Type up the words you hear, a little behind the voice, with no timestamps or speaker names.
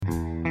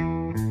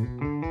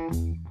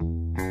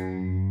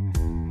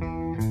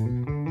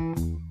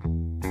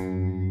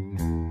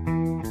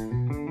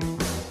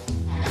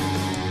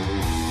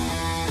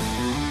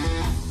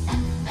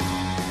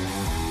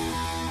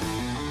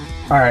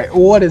All right,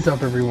 what is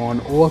up,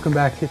 everyone? Welcome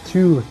back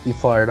to the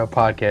Fired Up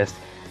Podcast.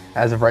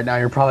 As of right now,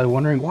 you're probably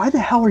wondering, why the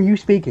hell are you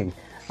speaking?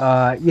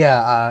 I'm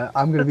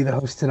going to be the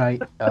host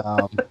tonight.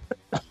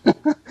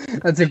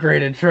 That's a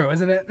great intro,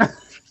 isn't it?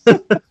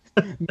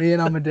 Me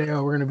and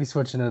Amadeo, we're going to be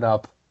switching it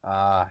up.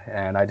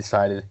 And I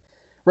decided,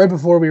 right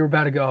before we were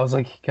about to go, I was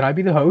like, can I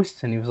be the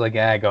host? And he was like,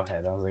 yeah, go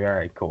ahead. I was like, all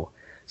right, cool.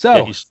 So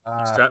yeah, he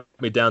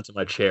strapped me down to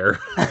my chair.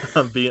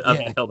 I'm being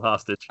held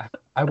hostage.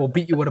 I will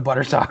beat you with a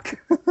buttersock.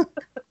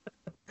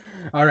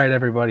 All right,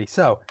 everybody.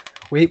 So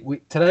we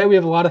today we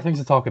have a lot of things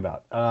to talk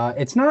about.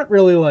 It's not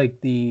really like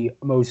the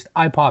most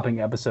eye-popping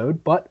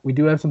episode, but we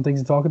do have some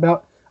things to talk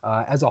about.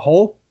 As a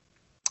whole,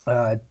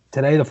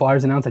 today the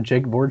Flyers announced that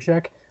Jake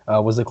Voracek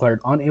was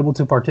declared unable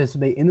to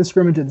participate in the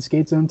scrimmage at the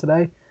skate zone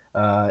today.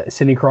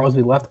 Sidney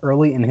Crosby left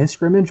early in his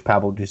scrimmage.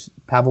 Pavel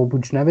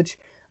Buchnevich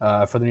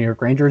for the New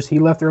York Rangers, he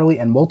left early,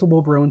 and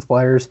multiple Bruins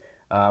players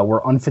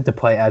were unfit to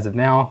play as of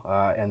now.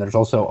 And there's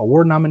also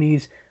award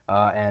nominees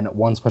and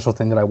one special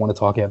thing that I want to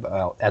talk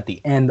about at the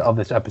end of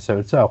this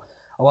episode. So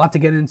a lot to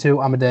get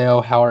into.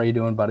 Amadeo, how are you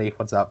doing, buddy?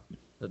 What's up?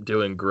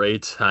 Doing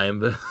great.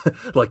 I'm,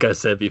 like I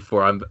said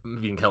before, I'm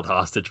being held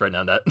hostage right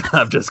now.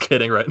 I'm just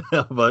kidding right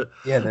now, but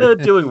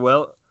doing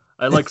well.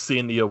 I like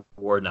seeing the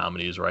award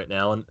nominees right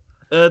now, and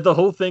the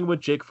whole thing with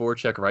Jake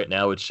Voracek right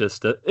now, it's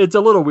just it's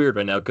a little weird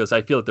right now because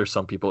I feel like there's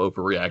some people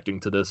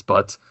overreacting to this,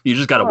 but you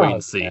just gotta wait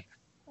and see.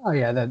 Oh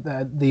yeah,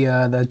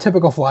 the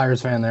typical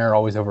Flyers fan there are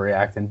always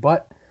overreacting,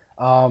 but.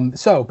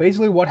 So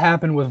basically what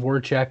happened with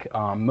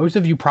Voracek, most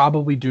of you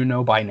probably do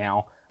know by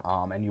now,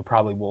 and you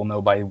probably will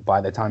know by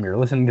the time you're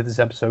listening to this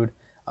episode,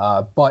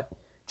 but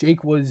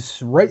Jake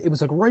was it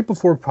was like right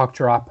before puck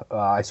drop.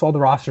 I saw the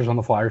rosters on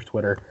the Flyers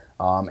Twitter,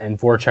 and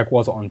Voracek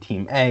was on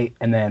Team A,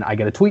 and then I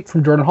get a tweet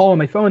from Jordan Hall on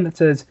my phone that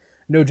says,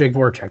 no Jake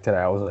Voracek today.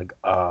 I was like,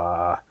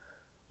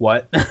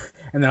 what?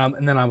 and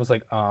then I was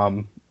like,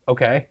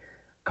 okay.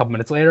 A couple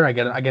minutes later, I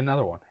get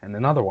another one and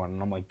another one,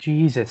 and I'm like,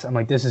 Jesus! I'm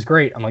like, this is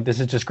great. I'm like,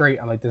 this is just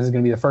great. I'm like, this is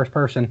gonna be the first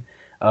person.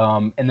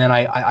 And then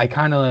I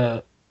kind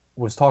of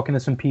was talking to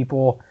some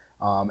people,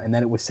 and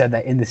then it was said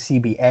that in the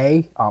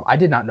CBA, I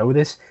did not know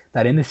this,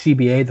 that in the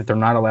CBA that they're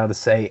not allowed to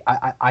say.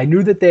 I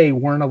knew that they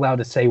weren't allowed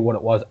to say what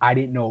it was. I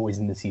didn't know it was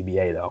in the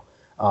CBA though.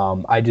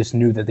 I just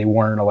knew that they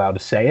weren't allowed to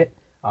say it.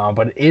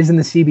 But it is in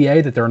the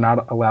CBA that they're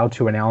not allowed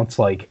to announce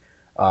like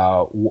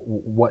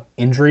what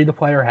injury the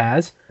player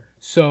has.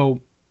 So.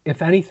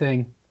 If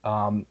anything,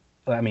 I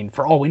mean,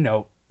 for all we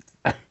know,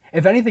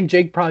 if anything,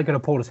 Jake probably could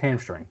have pulled his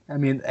hamstring. I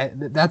mean,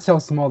 that's how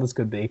small this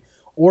could be.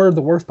 Or the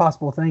worst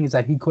possible thing is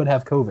that he could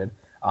have COVID.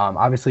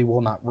 Obviously, we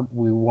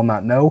will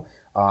not know.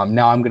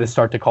 Now I'm going to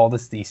start to call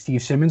this the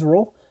Steve Simmons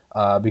rule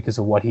because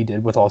of what he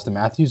did with Austin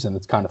Matthews, and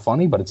it's kind of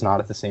funny, but it's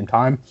not at the same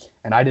time.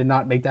 And I did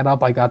not make that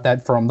up. I got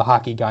that from the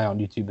hockey guy on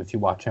YouTube. If you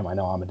watch him, I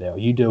know Amadeo,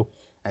 you do,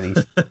 and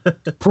he's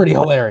pretty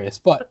hilarious.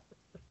 But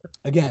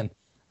again.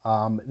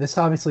 This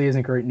obviously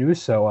isn't great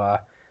news, so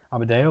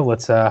Amadeo,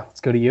 let's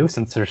go to you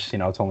since there's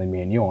it's only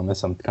me and you on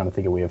this. I'm kind of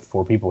thinking we have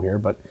 4 people here,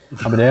 but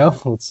Amadeo,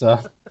 let's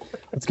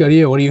go to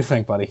you. What do you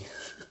think, buddy?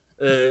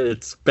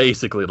 It's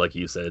basically like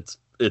you said.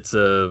 It's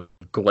a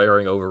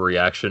glaring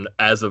overreaction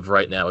as of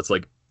right now. It's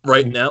like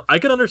right now I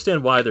can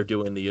understand why they're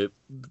doing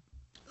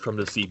from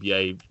the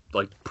CBA,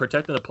 like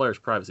protecting the player's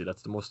privacy.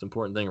 That's the most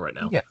important thing right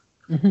now. Yeah,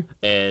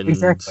 and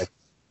exactly.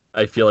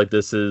 I feel like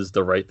this is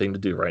the right thing to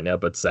do right now,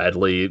 but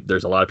sadly,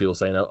 there's a lot of people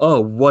saying, oh,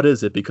 what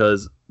is it?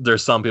 Because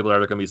there's some people that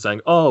are going to be saying,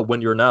 oh,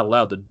 when you're not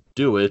allowed to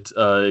do it,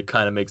 it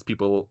kind of makes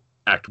people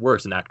act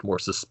worse and act more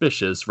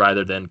suspicious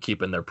rather than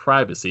keeping their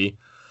privacy.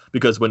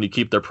 Because when you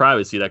keep their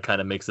privacy, that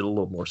kind of makes it a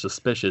little more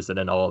suspicious, and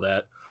then all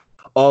that.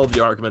 All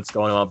the arguments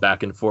going on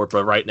back and forth,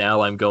 but right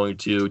now I'm going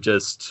to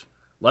just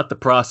let the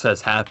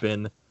process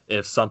happen.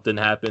 If something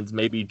happens,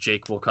 maybe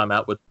Jake will come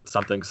out with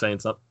something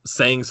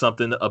saying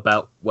something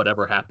about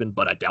whatever happened,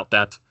 but I doubt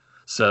that.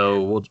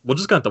 So we'll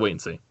just have to wait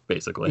and see,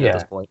 basically, at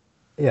this point.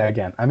 Yeah,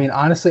 again, I mean,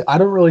 honestly, I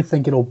don't really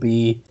think it'll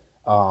be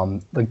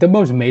like the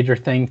most major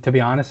thing, to be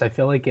honest. I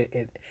feel like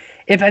it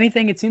if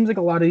anything, it seems like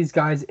a lot of these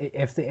guys,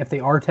 if they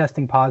are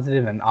testing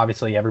positive, and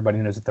obviously everybody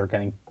knows that they're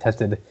getting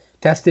tested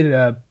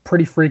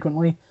pretty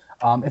frequently.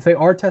 If they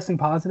are testing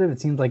positive,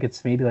 it seems like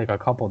it's maybe like a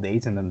couple of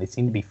days, and then they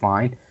seem to be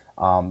fine.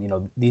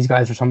 These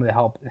guys are some of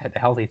the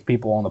healthiest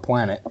people on the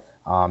planet.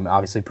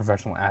 Obviously,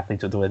 professional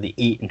athletes with the way they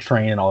eat and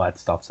train and all that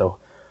stuff. So,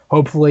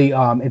 hopefully,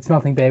 it's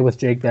nothing bad with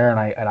Jake there.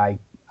 And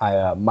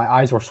my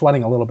eyes were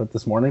sweating a little bit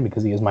this morning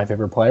because he is my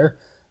favorite player,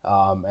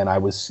 and I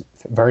was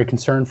very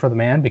concerned for the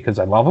man because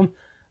I love him.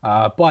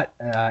 But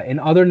in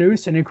other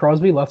news, Sidney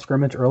Crosby left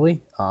scrimmage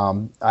early.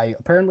 I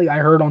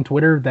heard on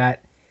Twitter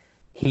that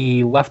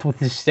he left with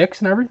his sticks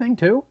and everything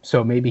too.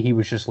 So maybe he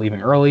was just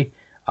leaving early.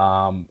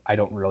 I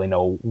don't really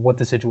know what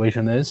the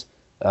situation is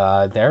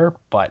there,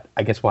 but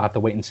I guess we'll have to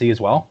wait and see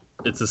as well.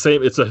 It's the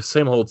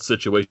same whole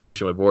situation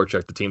with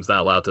Voracek. The team's not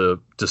allowed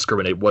to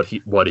discriminate what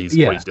he's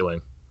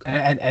doing.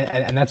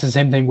 And that's the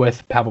same thing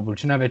with Pavel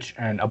Buchnevich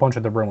and a bunch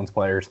of the Bruins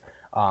players.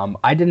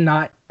 I did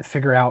not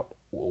figure out,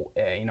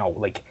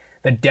 like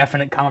the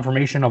definite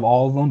confirmation of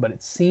all of them, but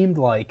it seemed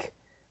like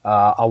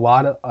a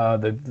lot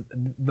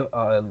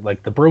of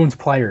like the Bruins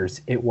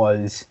players, it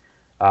was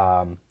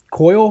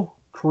Coyle,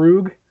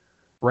 Krug,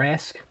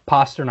 Rask,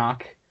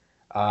 Pasternak,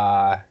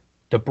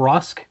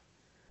 DeBrusk,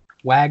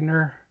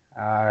 Wagner.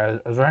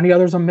 Is there any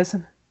others I'm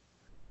missing?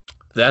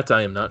 That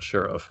I am not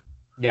sure of.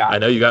 Yeah, I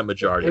know you got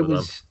majority of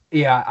them.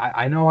 Yeah,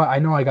 I know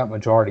I got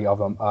majority of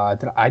them. I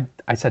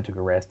said Tuukka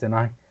Rask, didn't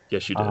I?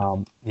 Yes, you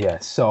did. Yeah.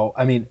 So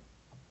I mean,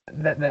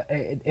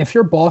 if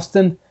you're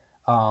Boston,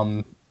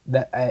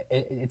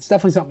 it's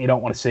definitely something you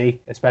don't want to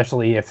see,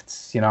 especially if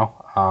it's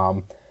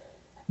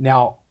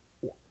now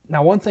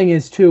one thing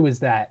is too is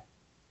that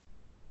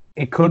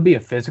it could be a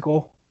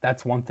physical.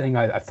 That's one thing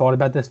I thought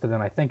about this, but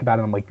then I think about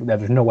it, I'm like,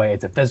 there's no way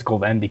it's a physical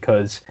then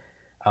because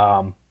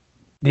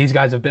these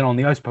guys have been on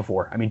the ice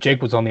before. I mean,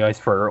 Jake was on the ice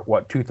for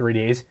what 2-3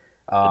 days.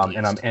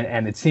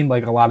 And it seemed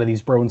like a lot of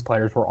these Bruins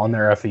players were on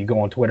there. If you go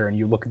on Twitter and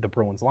you look at the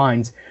Bruins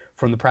lines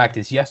from the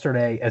practice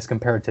yesterday as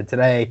compared to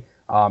today,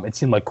 it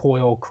seemed like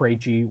Coyle,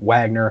 Krejci,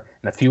 Wagner,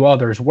 and a few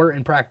others were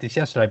in practice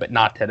yesterday, but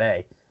not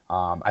today.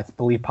 I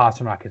believe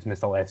Pasternak has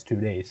missed the last 2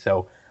 days.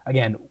 So,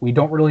 again, we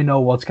don't really know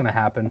what's going to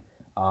happen.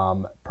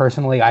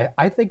 Personally,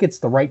 I think it's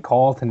the right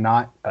call to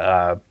not,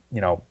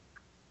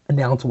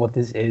 announce what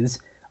this is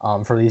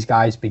for these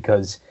guys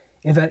because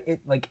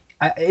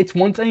it's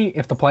one thing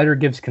if the player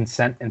gives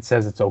consent and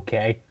says it's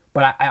okay,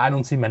 but I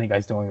don't see many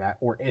guys doing that,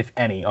 or if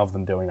any of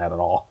them doing that at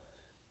all.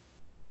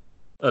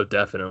 Oh,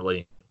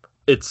 definitely.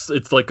 It's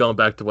like going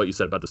back to what you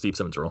said about the Steve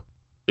Simmons rule.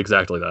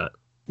 Exactly that.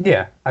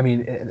 Yeah, I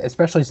mean,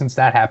 especially since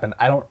that happened,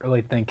 I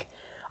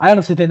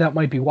honestly think that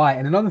might be why.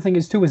 And another thing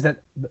is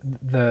that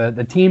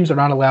the teams are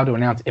not allowed to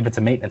announce if it's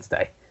a maintenance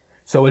day.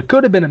 So it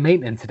could have been a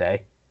maintenance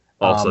day.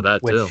 Also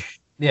that too.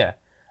 Yeah.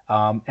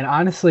 And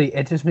honestly,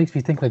 it just makes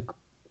me think like,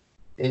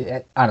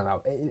 I don't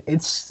know.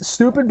 It's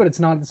stupid, but it's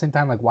not at the same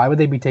time. Like, why would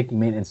they be taking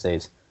maintenance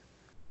days?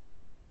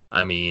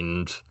 I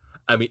mean,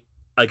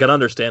 I can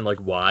understand like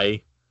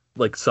why,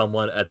 like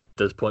someone at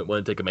this point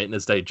wouldn't take a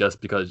maintenance day just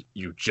because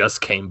you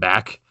just came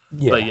back.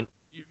 Yeah. But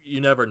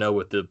you never know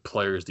with the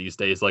players these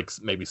days. Like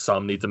maybe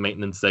some need a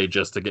maintenance day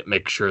just to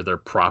make sure they're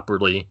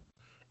properly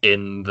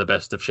in the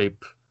best of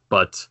shape.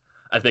 But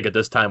I think at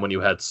this time when you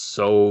had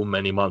so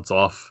many months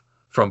off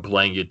from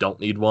playing, you don't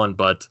need one.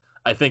 But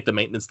I think the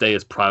maintenance day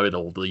is probably the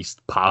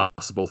least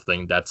possible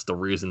thing. That's the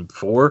reason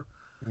for.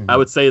 Mm-hmm. I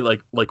would say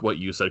like what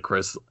you said,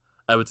 Chris.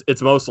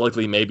 It's most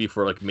likely maybe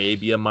for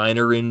maybe a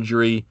minor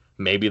injury.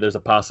 Maybe there's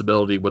a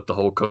possibility with the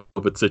whole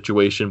COVID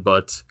situation,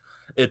 but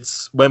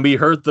it's when we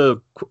heard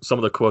some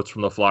of the quotes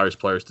from the Flyers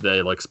players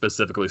today, like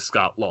specifically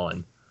Scott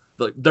Lawn,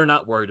 like they're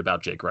not worried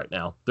about Jake right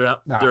now. They're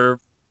not. No.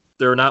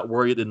 They're not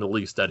worried in the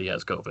least that he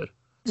has COVID.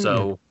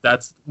 So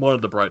that's one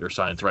of the brighter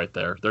signs right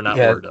there. They're not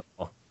worried at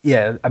all.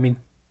 Yeah, I mean,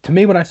 to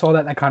me, when I saw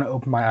that kind of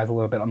opened my eyes a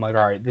little bit. I'm like,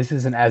 all right, this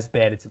isn't as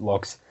bad as it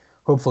looks.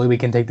 Hopefully, we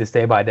can take this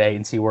day by day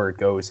and see where it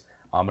goes.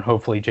 And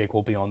hopefully, Jake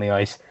will be on the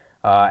ice.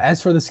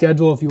 As for the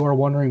schedule, if you are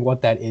wondering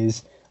what that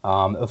is,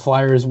 the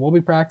Flyers will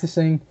be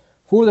practicing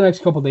for the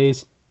next couple of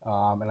days,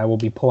 and I will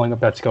be pulling up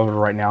that schedule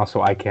right now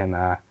so I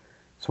can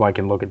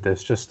look at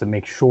this just to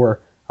make sure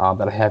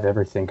that I have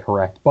everything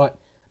correct. But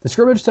the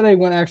scrimmage today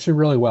went actually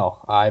really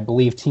well. I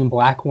believe Team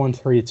Black won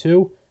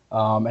 3-2.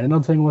 And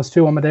another thing was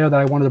too, Amadeo, that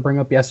I wanted to bring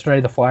up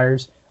yesterday. The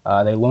Flyers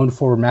they loaned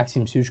forward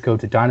Maxim Sushko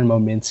to Dynamo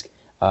Minsk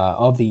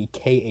of the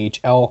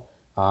KHL,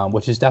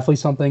 which is definitely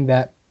something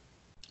that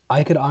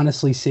I could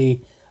honestly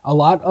see a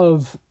lot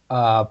of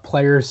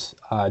players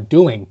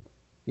doing,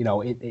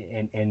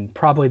 in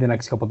probably the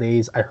next couple of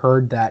days. I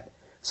heard that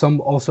some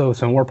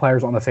more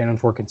players on the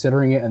Phantoms were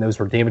considering it, and those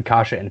were David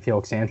Kasha and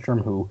Felix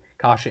Sandstrom, who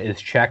Kasha is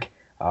Czech,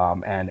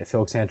 and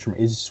Felix Sandstrom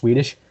is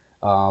Swedish.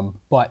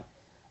 But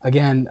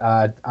again,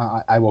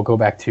 I will go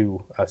back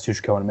to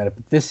Sushko in a minute,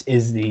 but this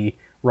is the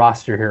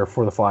roster here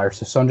for the Flyers.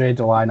 So Sunday,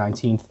 July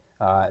 19th,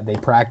 they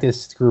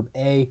practice. Group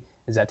A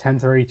is at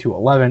 10:30 to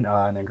 11,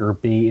 and then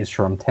Group B is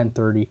from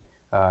 10:30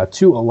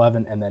 to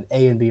 11, and then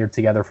A and B are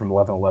together from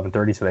 11 to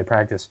 11:30, so they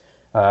practice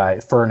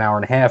for an hour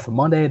and a half.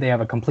 Monday, they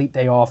have a complete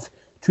day off.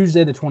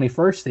 Tuesday, the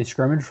 21st, they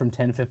scrimmage from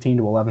 10:15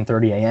 to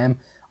 11:30 a.m.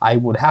 I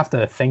would have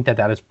to think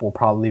that will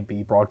probably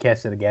be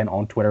broadcasted again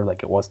on Twitter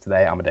like it was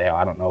today. Amadeo,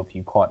 I don't know if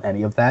you caught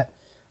any of that.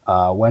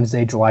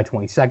 Wednesday, July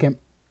 22nd,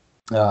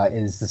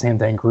 is the same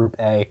thing. Group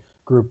A,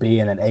 Group B,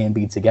 and then A and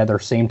B together,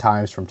 same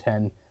times from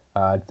 10,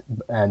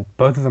 and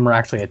both of them are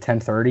actually at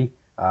 10:30,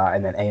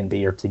 and then A and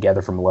B are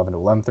together from 11 to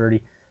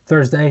 11:30.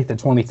 Thursday, the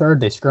 23rd,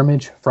 they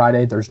scrimmage.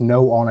 Friday, there's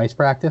no on-ice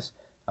practice.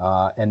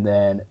 And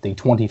then the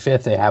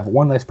 25th, they have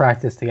one less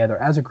practice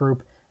together as a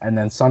group. And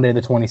then Sunday,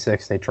 the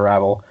 26th, they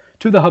travel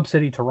to the hub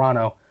city,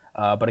 Toronto.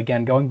 But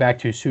again, going back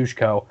to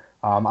Sushko,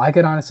 I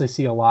could honestly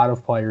see a lot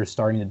of players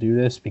starting to do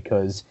this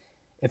because,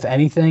 if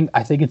anything,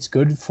 I think it's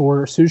good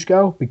for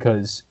Sushko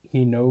because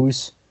he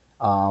knows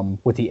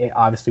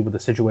obviously with the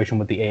situation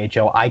with the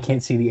AHL, I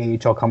can't see the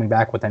AHL coming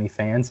back with any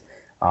fans.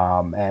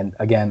 And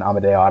again,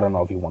 Amadeo, I don't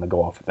know if you want to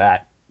go off of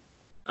that.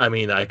 I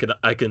mean, I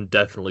can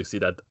definitely see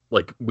that.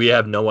 Like, we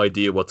have no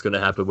idea what's going to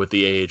happen with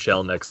the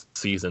AHL next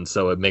season,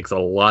 so it makes a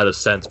lot of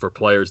sense for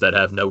players that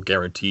have no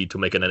guarantee to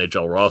make an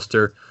NHL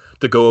roster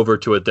to go over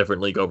to a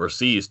different league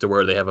overseas to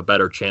where they have a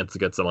better chance to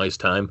get some ice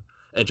time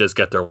and just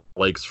get their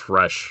legs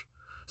fresh.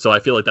 So I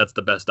feel like that's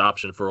the best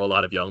option for a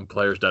lot of young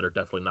players that are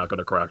definitely not going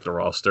to crack the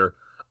roster.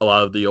 A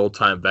lot of the old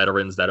time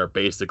veterans that are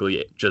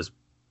basically just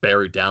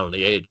buried down in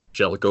the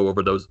AHL go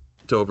over those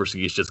to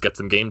overseas, just get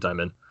some game time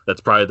in.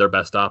 That's probably their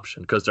best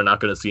option because they're not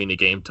going to see any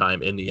game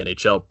time in the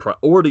NHL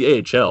or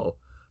the AHL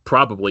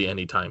probably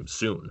anytime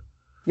soon.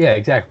 Yeah,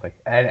 exactly.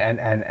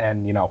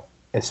 And you know,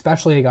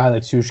 especially a guy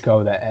like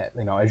Sushko that,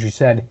 you know, as you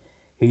said,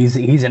 he's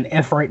an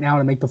if right now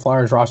to make the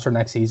Flyers roster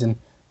next season.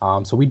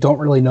 So we don't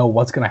really know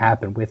what's going to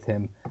happen with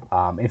him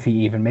if he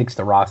even makes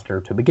the roster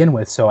to begin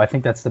with. So I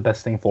think that's the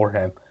best thing for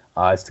him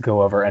is to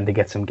go over and to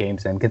get some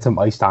games in, get some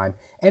ice time,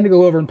 and to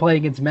go over and play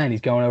against men.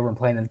 He's going over and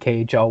playing in the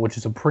KHL, which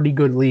is a pretty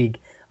good league.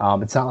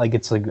 It's not like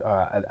it's like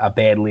a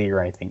bad league or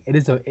anything. It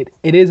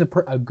is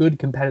a good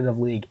competitive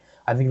league.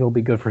 I think it'll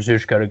be good for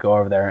Zushko to go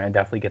over there and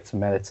definitely get some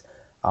minutes.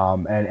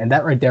 And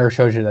that right there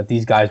shows you that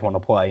these guys want to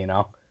play, you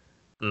know?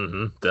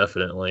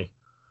 Definitely.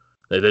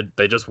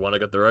 They just want to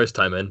get their ice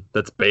time in.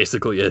 That's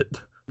basically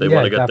it. They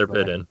want to get their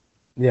bid in.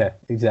 Yeah,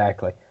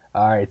 exactly.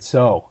 All right,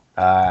 so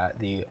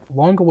the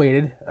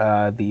long-awaited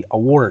the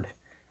award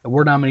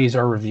nominees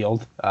are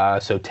revealed.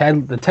 So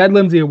the Ted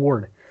Lindsay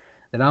Award.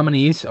 The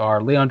nominees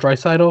are Leon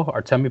Draisaitl,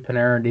 Artemi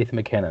Panarin, and Nathan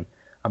MacKinnon.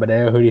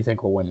 Amadeo, who do you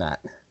think will win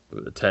that?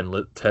 The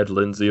Ted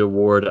Lindsay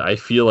Award. I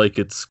feel like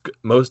it's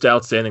most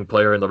outstanding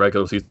player in the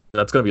regular season.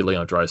 That's going to be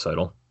Leon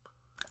Draisaitl.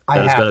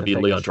 It's going to be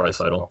Leon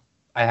Draisaitl.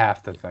 I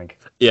have to think.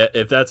 Yeah,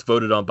 if that's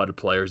voted on by the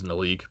players in the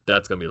league,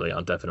 that's going to be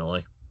Leon,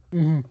 definitely.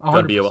 100%,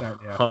 going to be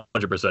 100%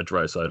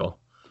 Draisaitl.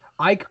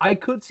 I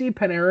could see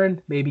Panarin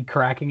maybe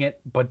cracking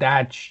it, but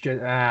that's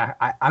just,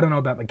 I don't know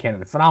about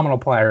McKinnon. Phenomenal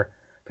player.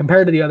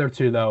 Compared to the other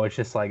two, though, it's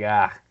just like,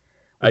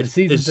 the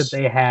seasons that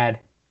they had.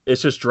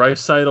 It's just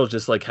Draisaitl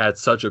just like had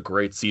such a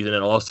great season,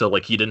 and also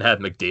like he didn't have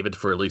McDavid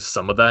for at least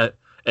some of that,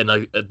 and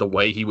like the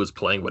way he was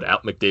playing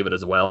without McDavid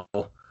as well,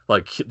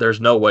 like there's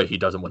no way he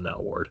doesn't win that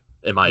award,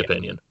 in my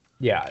opinion.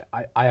 Yeah,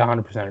 I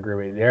 100% agree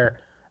with you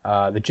there.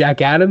 The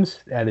Jack Adams,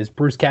 that is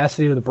Bruce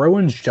Cassidy of the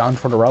Bruins, John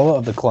Tortorella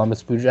of the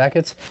Columbus Blue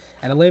Jackets,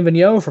 and Alain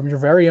Vigneault from your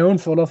very own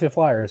Philadelphia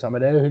Flyers.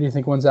 Amadeo, who do you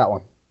think wins that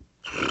one?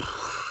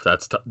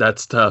 That's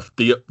tough.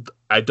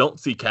 I don't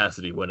see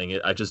Cassidy winning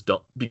it. I just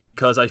don't,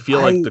 because I feel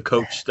like the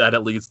coach that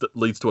it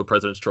leads to a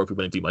President's Trophy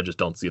winning team. I just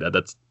don't see that.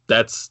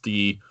 That's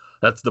the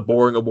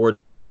boring award.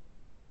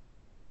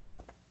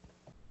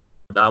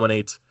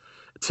 Nominate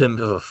Tim.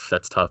 Ugh,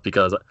 that's tough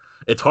because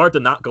it's hard to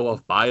not go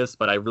off bias,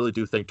 but I really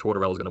do think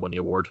Tortorella is going to win the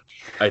award.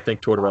 I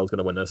think Tortorella is going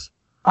to win this.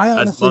 I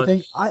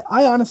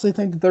honestly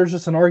think that there's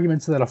just an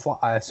argument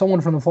that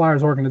someone from the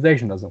Flyers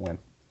organization doesn't win.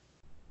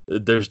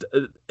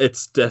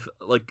 It's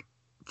like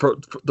for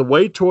the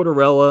way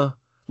Tortorella,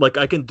 like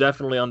I can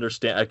definitely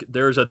understand.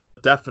 There's a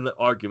definite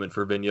argument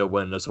for Vigneault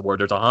winning this award.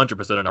 There's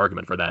 100% an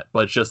argument for that.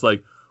 But it's just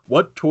like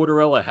what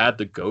Tortorella had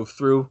to go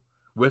through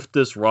with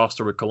this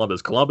roster with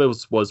Columbus.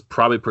 Columbus was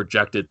probably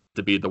projected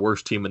to be the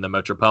worst team in the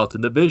Metropolitan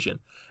Division,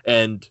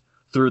 and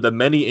through the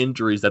many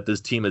injuries that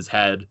this team has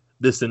had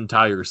this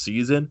entire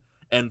season,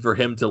 and for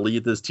him to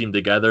lead this team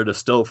together to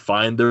still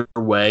find their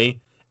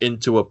way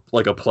into a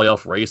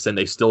playoff race, and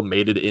they still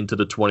made it into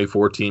the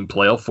 2014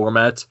 playoff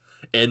format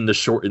in the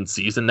shortened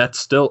season.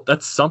 That's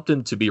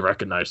something to be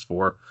recognized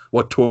for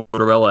what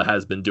Tortorella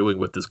has been doing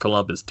with this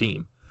Columbus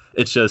team.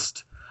 It's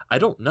just, I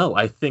don't know.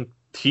 I think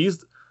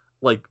he's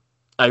like,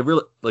 I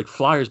really like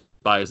Flyers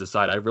bias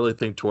aside. I really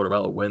think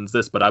Tortorella wins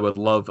this, but I would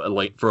love for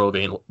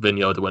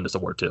Vigneault to win this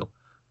award too,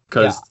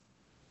 because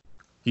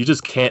you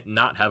just can't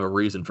not have a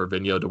reason for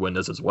Vigneault to win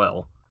this as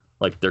well.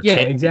 Like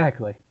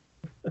exactly.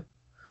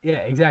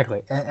 Yeah,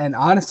 exactly. And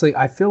honestly,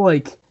 I feel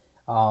like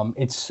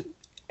it's.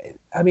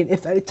 I mean,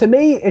 to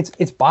me,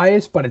 it's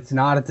biased, but it's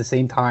not at the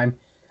same time.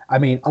 I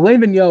mean,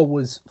 Alain Vigneault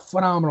was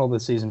phenomenal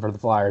this season for the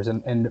Flyers,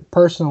 and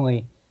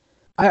personally,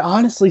 I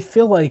honestly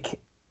feel like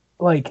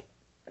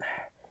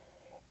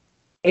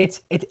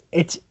it's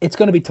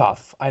going to be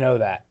tough. I know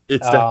that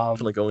it's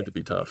definitely going to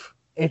be tough.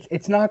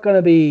 It's not going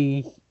to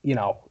be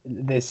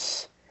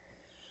this.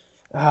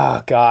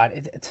 Oh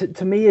God,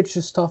 to me, it's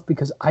just tough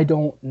because I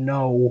don't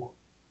know.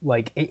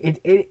 Like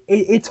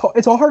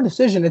it's a hard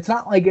decision. It's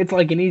not like it's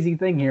like an easy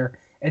thing here.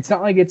 It's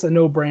not like it's a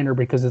no-brainer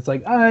because it's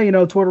like,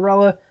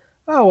 Tortorella.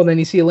 Oh, well, then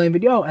you see Alain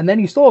Vigneault, and then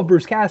you still have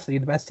Bruce Cassidy,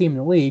 the best team in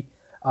the league.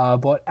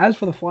 But as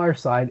for the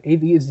Flyers side,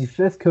 AV is the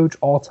 5th coach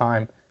all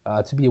time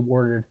to be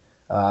awarded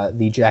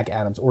the Jack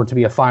Adams, or to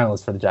be a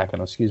finalist for the Jack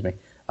Adams, excuse me.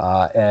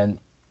 And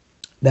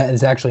that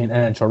is actually an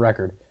NHL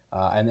record.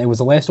 And it was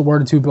the last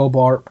awarded to Bill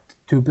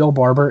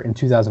Barber in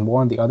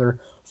 2001. The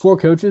other 4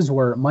 coaches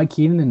were Mike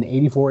Keaton in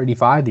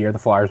 84-85, the year the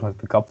Flyers went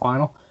to the Cup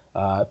final.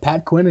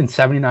 Pat Quinn in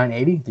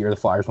 79-80, the year the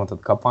Flyers went to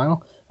the Cup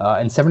final.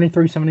 And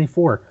 73-74,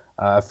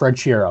 Fred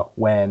Shero,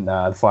 when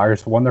the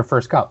Flyers won their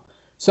first Cup.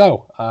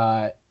 So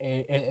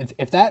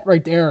if that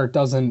right there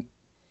doesn't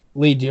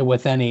lead you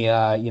with any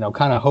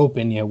kind of hope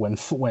in you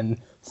when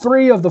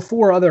three of the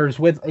four others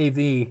with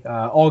AV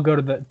all go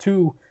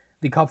to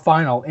the Cup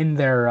final in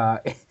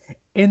their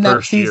in that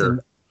First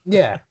season.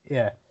 year.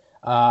 Yeah,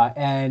 yeah.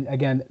 And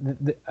again,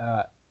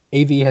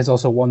 AV has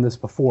also won this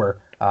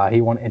before.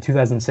 He won in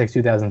 2006,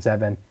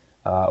 2007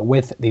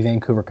 with the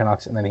Vancouver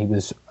Canucks, and then he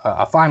was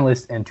a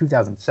finalist in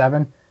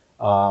 2007.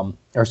 Or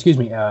excuse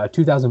me,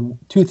 2000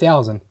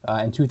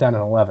 and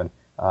 2011,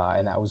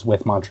 and that was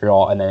with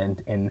Montreal, and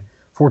then in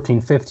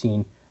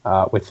 14-15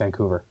 with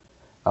Vancouver.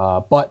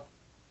 But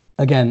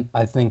again,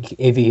 I think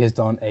AV has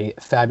done a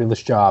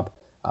fabulous job,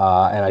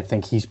 and I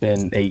think he's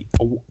been a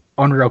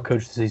unreal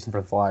coach this season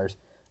for the Flyers.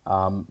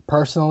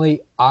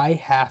 Personally, I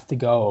have to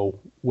go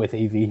with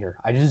AV here.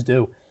 I just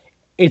do.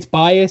 It's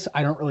biased.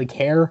 I don't really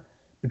care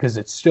because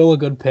it's still a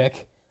good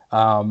pick.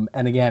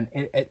 And again,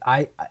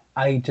 I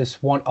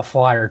just want a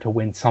Flyer to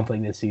win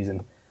something this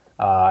season,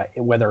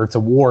 whether it's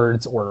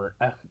awards or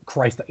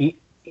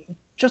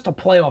just a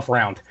playoff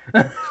round.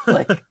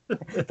 Like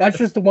that's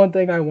just the one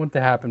thing I want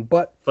to happen.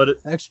 But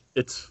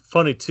it's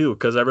funny too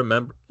because I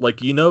remember, like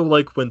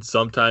when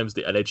sometimes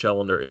the NHL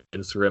on their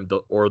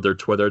Instagram or their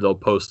Twitter they'll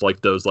post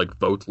like those like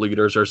vote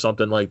leaders or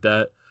something like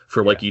that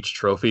for like each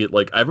trophy.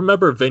 Like I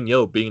remember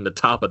Vigneault being the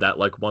top of that.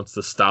 Like once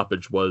the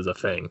stoppage was a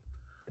thing.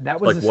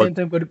 That was the same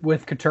thing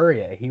with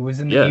Couturier. He was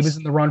in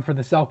the run for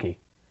the Selke.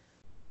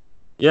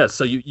 Yeah,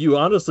 so you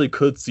honestly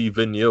could see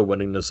Vigneault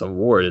winning this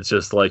award. It's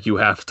just like you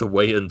have to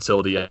wait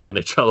until the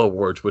NHL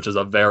awards, which is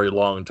a very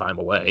long time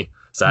away,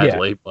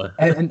 sadly. Yeah.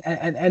 But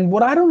and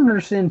what I don't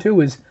understand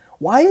too is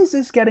why is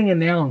this getting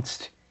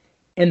announced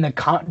in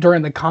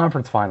during the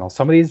conference final?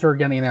 Some of these are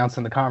getting announced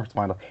in the conference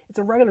final. It's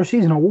a regular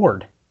season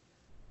award.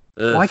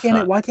 Why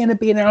can't it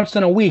be announced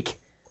in a week?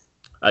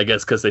 I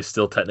guess because they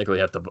still technically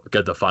have to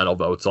get the final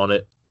votes on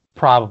it.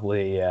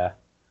 Probably, yeah.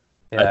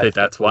 I think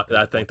that's why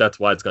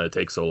it's going to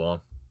take so long.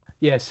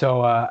 Yeah.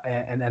 So,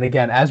 and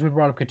again, as we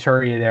brought up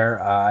Couturier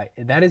there,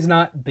 that has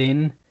not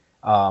been,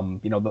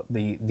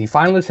 the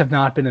finalists have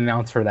not been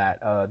announced for that.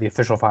 The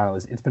official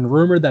finalists. It's been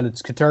rumored that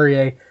it's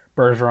Couturier,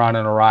 Bergeron,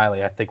 and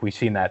O'Reilly. I think we've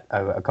seen that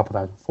a couple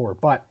times before.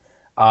 But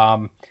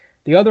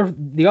the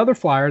other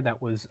Flyer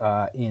that was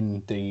that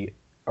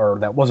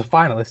was a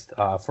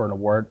finalist for an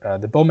award,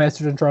 the Bill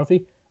Masterton Trophy.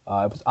 It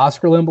was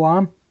Oscar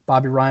Lindblom,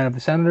 Bobby Ryan of the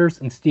Senators,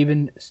 and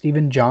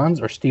Stephen Jones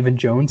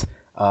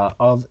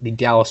of the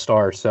Dallas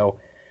Stars. So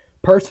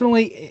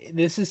personally,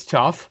 this is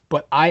tough,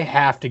 but I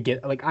have to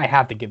give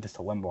this to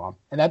Lindblom,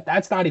 and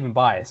that's not even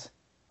bias.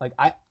 Like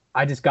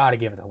I just got to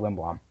give it to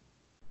Lindblom.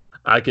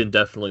 I can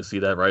definitely see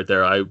that right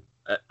there.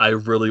 I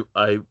really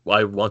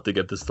want to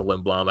give this to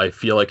Lindblom. I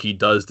feel like he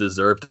does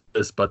deserve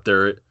this, but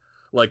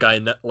I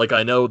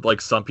know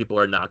some people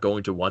are not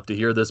going to want to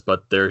hear this,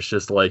 but there's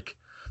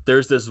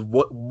this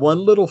one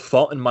little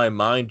fault in my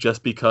mind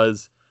just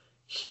because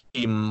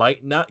he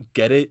might not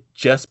get it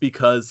just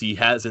because he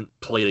hasn't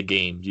played a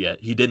game yet.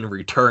 He didn't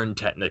return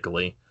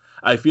technically.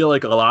 I feel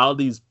like a lot of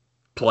these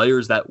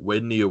players that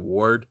win the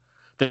award,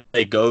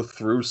 they go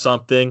through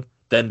something,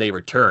 then they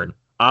return.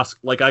 I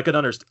could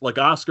understand, like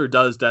Oscar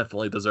does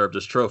definitely deserve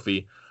this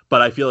trophy,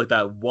 but I feel like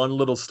that one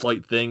little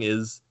slight thing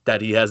is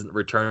that he hasn't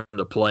returned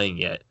to playing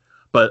yet.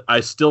 But I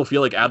still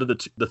feel like out of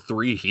the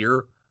three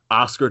here,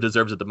 Oscar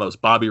deserves it the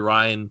most. Bobby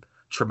Ryan,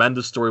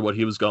 tremendous story what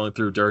he was going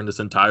through during this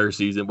entire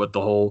season with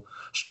the whole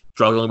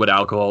struggling with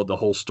alcohol, the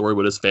whole story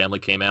with his family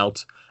came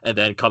out, and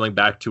then coming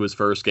back to his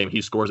first game,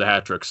 he scores a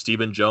hat trick.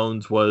 Stephen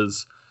Jones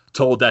was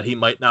told that he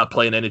might not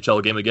play an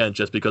NHL game again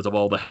just because of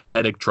all the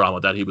headache trauma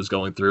that he was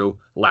going through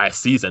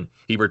last season.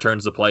 He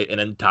returns to play an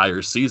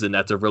entire season.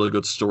 That's a really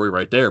good story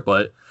right there,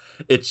 but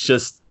it's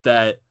just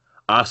that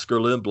Oscar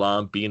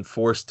Lindblom being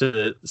forced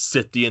to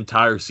sit the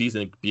entire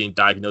season being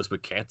diagnosed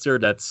with cancer,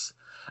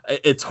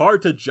 it's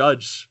hard to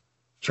judge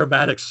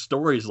traumatic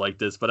stories like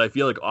this, but I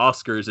feel like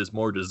Oscar's is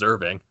more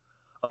deserving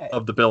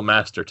of the Bill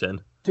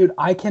Masterton. Dude,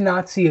 I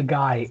cannot see a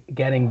guy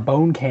getting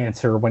bone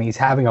cancer when he's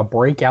having a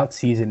breakout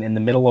season in the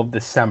middle of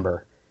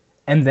December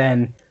and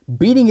then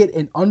beating it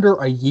in under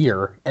a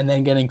year and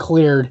then getting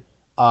cleared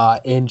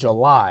in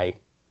July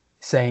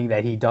saying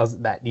that he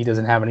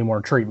doesn't have any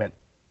more treatment,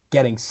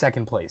 getting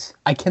second place.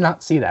 I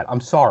cannot see that.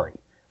 I'm sorry.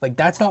 Like,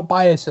 that's not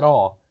bias at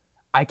all.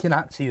 I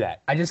cannot see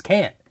that. I just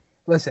can't.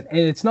 Listen, and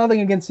it's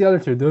nothing against the other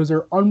two. Those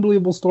are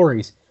unbelievable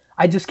stories.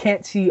 I just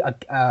can't see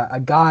a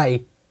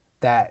guy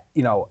that,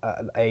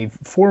 a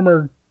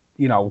former,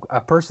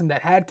 a person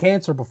that had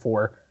cancer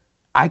before.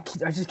 I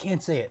just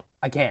can't say it.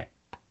 I can't.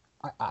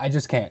 I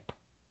just can't.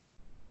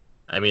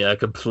 I mean, I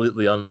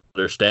completely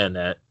understand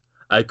that.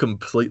 I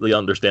completely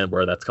understand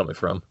where that's coming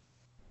from.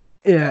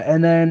 Yeah,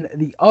 and then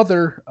the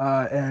other,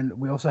 and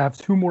we also have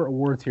two more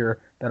awards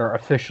here that are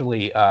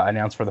officially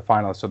announced for the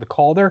finalists. So the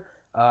Calder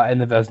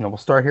and the Vezina. We'll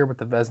start here with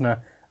the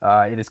Vezina.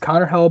 It is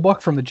Connor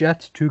Hellebuyck from the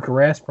Jets, Tuukka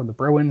Rask from the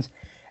Bruins,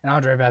 and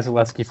Andrei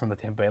Vasilevsky from the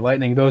Tampa Bay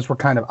Lightning. Those were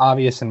kind of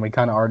obvious, and we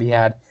kind of already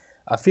had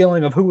a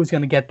feeling of who was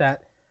going to get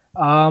that.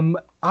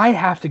 I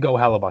have to go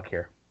Hellebuyck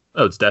here.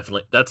 Oh, that's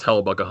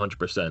Hellebuyck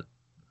 100%.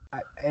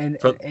 And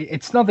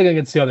it's nothing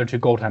against the other two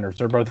goaltenders.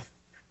 They're both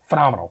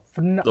phenomenal.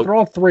 They're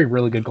all three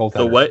really good goaltenders.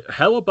 The way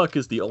Hellebuck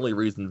is the only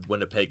reason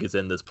Winnipeg is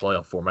in this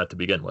playoff format to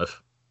begin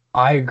with.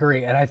 I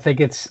agree, and I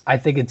think it's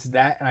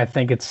that, and I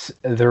think it's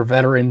their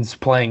veterans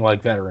playing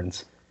like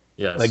veterans.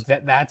 Yes, like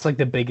that's like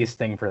the biggest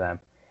thing for them.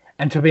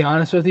 And to be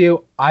honest with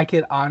you, I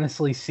could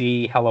honestly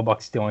see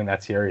Hellebuck stealing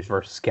that series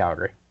versus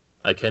Calgary.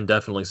 I can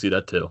definitely see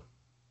that too.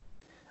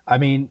 I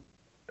mean,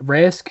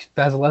 Rask,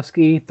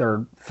 Vasilevsky,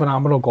 they're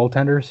phenomenal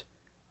goaltenders.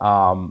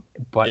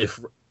 But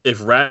if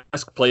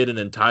Rask played an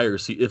entire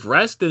season, if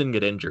Rask didn't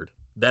get injured,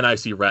 then I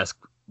see Rask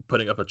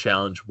putting up a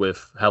challenge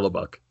with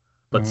Hellebuck.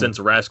 But since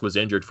Rask was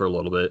injured for a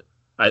little bit,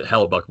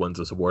 Hellebuck wins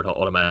this award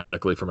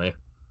automatically for me.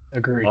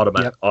 Agreed.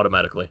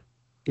 Automatically.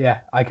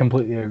 Yeah, I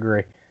completely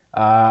agree.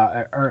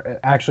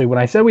 Actually, when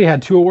I said we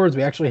had 2 awards,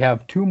 we actually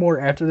have 2 more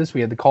after this.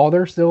 We had the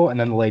Calder still, and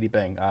then the Lady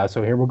Byng.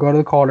 So here we'll go to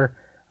the Calder.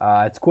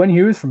 It's Quinn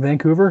Hughes from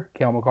Vancouver,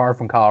 Cale Makar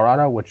from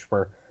Colorado, which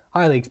were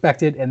highly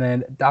expected, and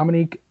then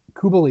Dominique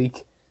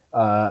Kubalik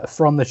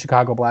from the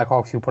Chicago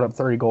Blackhawks, who put up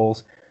 30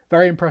 goals.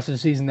 Very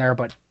impressive season there,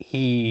 but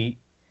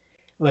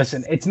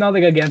listen, it's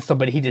nothing against him,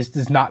 but he just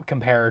does not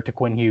compare to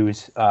Quinn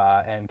Hughes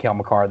and Cale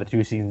Makar, the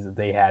 2 seasons that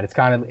they had.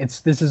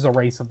 This is a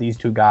race of these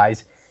 2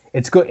 guys.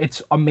 It's good.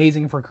 It's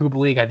amazing for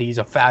Kubalik. I think he's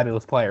a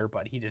fabulous player,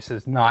 but he just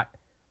does not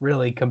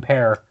really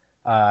compare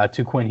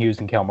to Quinn Hughes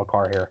and Cale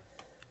Makar here.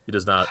 He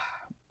does not.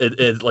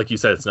 It like you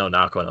said, it's no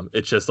knock on him.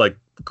 It's just like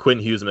Quinn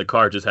Hughes and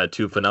Makar just had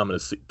 2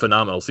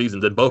 phenomenal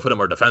seasons, and both of them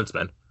are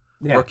defensemen,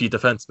 rookie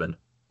defensemen.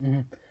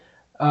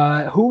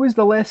 Mm-hmm. Who was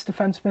the last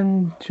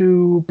defenseman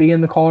to be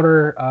in the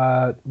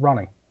Calder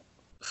running?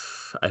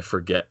 I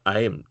forget.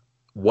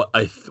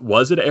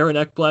 Was it Aaron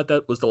Ekblad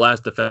that was the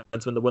last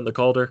defenseman to win the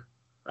Calder?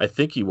 I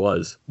think he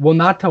was. Well,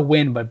 not to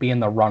win, but be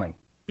in the running.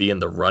 Be in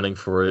the running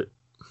for it.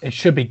 It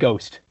should be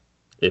Ghost.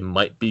 It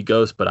might be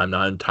Ghost, but I'm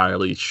not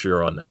entirely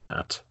sure on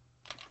that.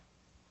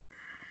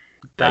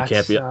 That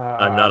can't be.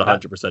 I'm not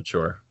 100%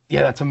 sure.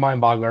 Yeah, that's a mind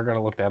boggler. I'm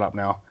gonna look that up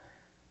now.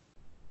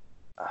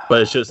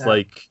 But it's just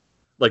like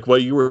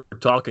what you were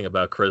talking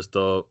about, Chris.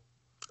 Though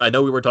I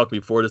know we were talking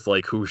before this,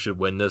 like who should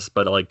win this,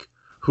 but like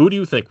who do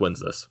you think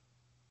wins this?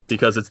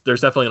 Because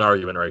there's definitely an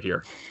argument right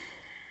here.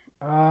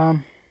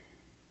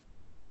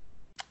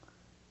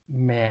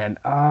 Man,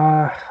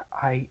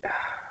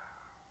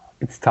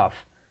 it's tough.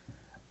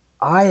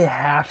 I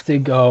have to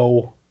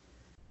go.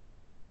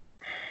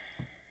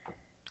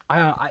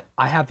 I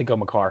have to go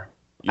Makar.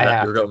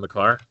 You're going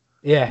Makar?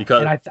 Yeah,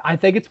 because and I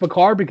think it's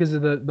Makar because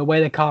of the way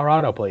that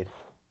Colorado played.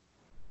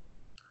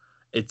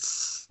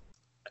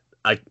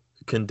 I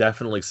can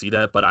definitely see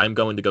that, but I'm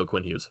going to go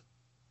Quinn Hughes.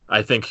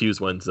 I think Hughes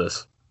wins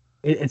this.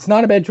 It's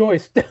not a bad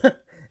choice. It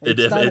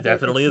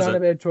definitely isn't. It's not a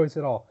bad choice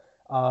at all.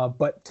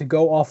 But to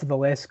go off of the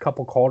last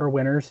couple Calder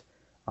winners,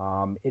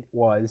 it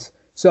was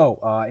in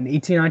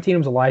 18-19 it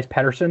was Elias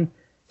Pettersson,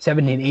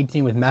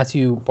 17-18 with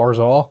Matthew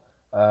Barzal,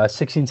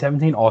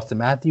 16-17 Austin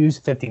Matthews,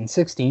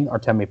 15-16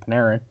 Artemi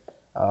Panarin,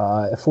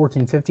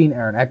 14-15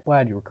 Aaron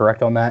Ekblad. You were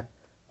correct on that.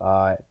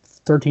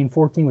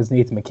 13-14 was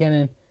Nathan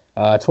McKinnon,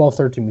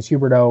 12-13 was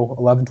Huberdeau,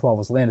 11-12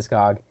 was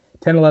Landeskog,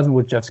 10-11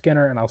 was Jeff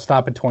Skinner, and I'll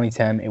stop at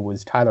 2010. It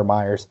was Tyler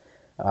Myers.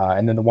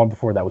 And then the one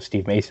before that was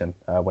Steve Mason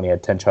when he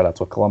had 10 shutouts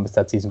with Columbus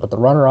that season. But the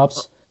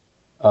runner-ups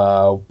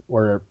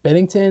were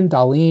Binnington,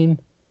 Dahlin,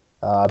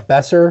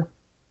 Besser,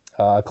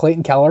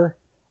 Clayton Keller,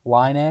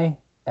 Laine,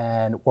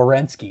 and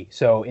Werenski.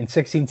 So in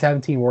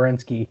 16-17,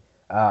 Werenski,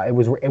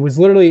 it was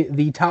literally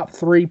the top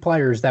 3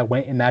 players that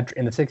went in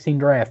the 16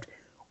 draft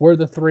were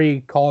the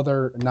 3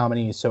 Calder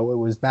nominees. So it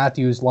was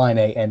Matthews, Laine,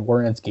 and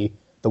Werenski.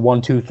 The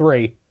 1, 2,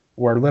 3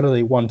 were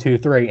literally 1, 2,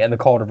 3, and the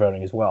Calder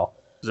voting as well.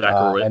 Zach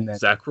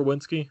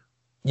Werenski?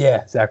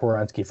 Yeah, Zach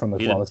Werenski from the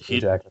Columbus Blue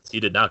Jackets.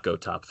 He did not go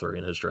top 3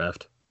 in his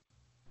draft.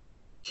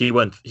 He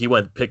went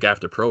pick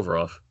after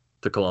Provorov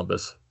to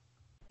Columbus.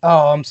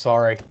 Oh, I'm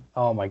sorry.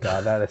 Oh my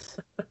God, that is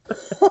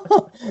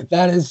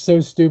that is so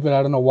stupid.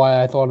 I don't know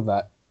why I thought of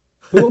that.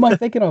 Who am I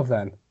thinking of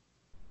then?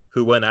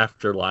 Who went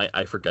after Line?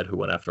 I forget who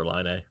went after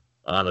Laine.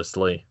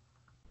 Honestly,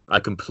 I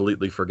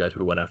completely forget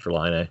who went after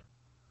Laine.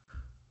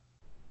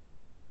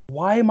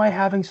 Why am I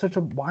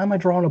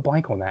drawing a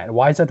blank on that? And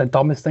why is that the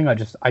dumbest thing I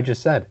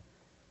just said?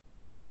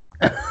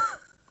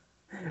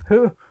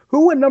 Who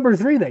went number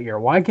 3 that year?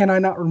 Why can't I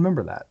not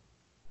remember that?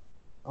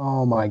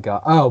 Oh my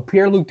God! Oh,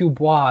 Pierre-Luc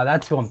Dubois.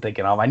 That's who I'm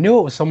thinking of. I knew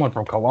it was someone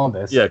from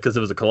Columbus. Yeah, because it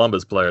was a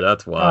Columbus player.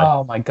 That's why.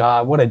 Oh my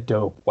God! What a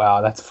dope!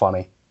 Wow, that's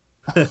funny.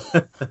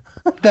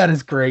 That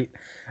is great.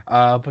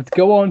 But to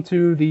go on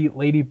to the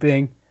Lady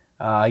Byng,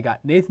 I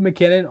got Nathan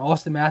McKinnon,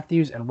 Austin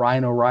Matthews, and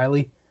Ryan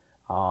O'Reilly.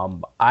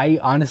 I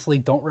honestly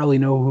don't really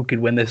know who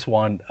could win this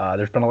one.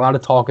 There's been a lot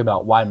of talk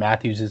about why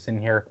Matthews is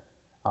in here.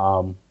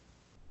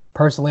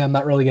 Personally, I'm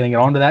not really getting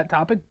onto that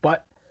topic,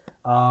 but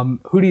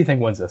who do you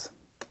think wins this?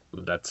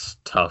 That's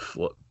tough.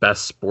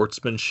 Best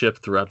sportsmanship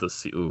throughout the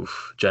season.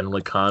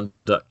 Generally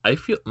conduct. I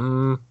feel.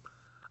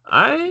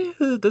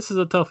 This is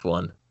a tough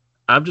one.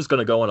 I'm just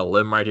gonna go on a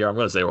limb right here. I'm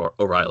gonna say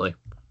O'Reilly.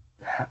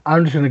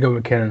 I'm just gonna go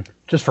McKinnon,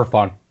 just for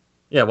fun.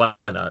 Yeah, why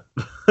not?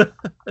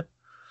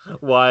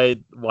 Why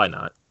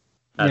not?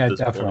 Yeah,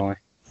 definitely.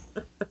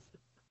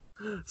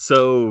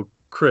 So,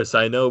 Chris,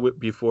 I know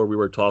before we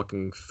were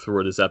talking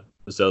through this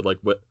episode, like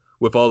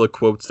with all the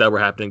quotes that were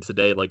happening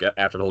today, like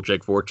after the whole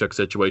Jake Voracek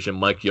situation,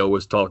 Mike Yeo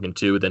was talking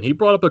too. Then he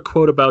brought up a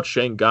quote about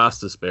Shane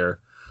Gostisbehere.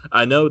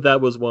 I know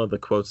that was one of the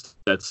quotes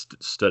that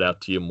stood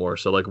out to you more.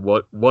 So, like,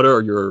 what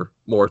are your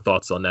more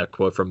thoughts on that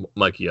quote from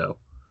Mike Yeo?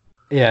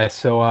 Yeah,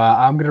 so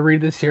I'm going to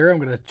read this here. I'm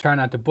going to try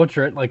not to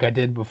butcher it like I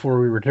did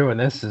before we were doing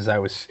this, as I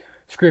was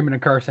screaming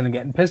at Carson and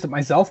getting pissed at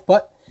myself.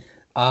 But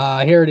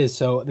here it is.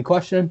 So the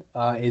question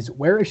is,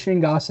 where is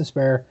Shane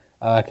Gostisbehere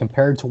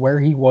compared to where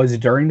he was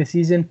during the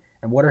season,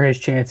 and what are his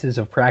chances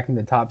of cracking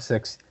the top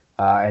six,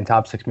 and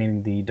top six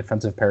meaning the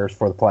defensive pairs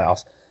for the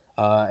playoffs?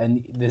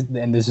 And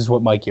this is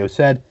what Mike Yeo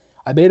said.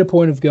 I made a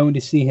point of going to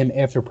see him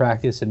after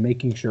practice and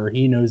making sure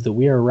he knows that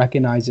we are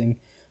recognizing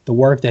the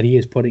work that he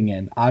is putting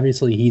in.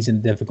 Obviously, he's in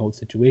a difficult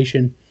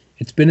situation.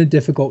 It's been a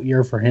difficult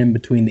year for him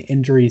between the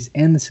injuries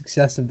and the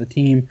success of the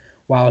team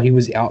while he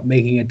was out,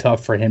 making it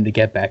tough for him to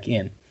get back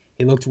in.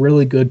 He looked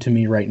really good to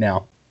me right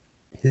now.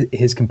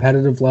 His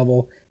competitive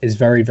level is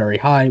very, very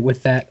high.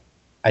 With that,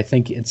 I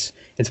think it's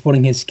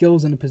putting his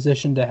skills in a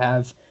position to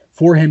have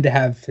for him to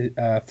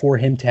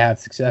have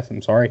success.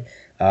 I'm sorry.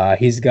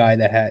 He's a guy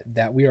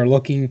that we are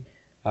looking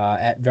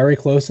at very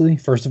closely.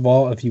 First of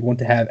all, if you want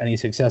to have any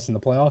success in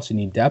the playoffs, you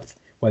need depth.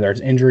 Whether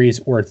it's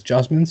injuries or it's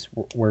adjustments,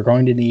 we're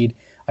going to need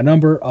a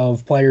number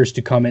of players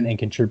to come in and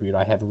contribute.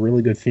 I have a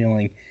really good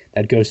feeling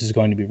that Ghost is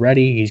going to be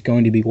ready. He's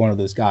going to be one of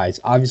those guys.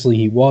 Obviously,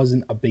 he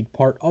wasn't a big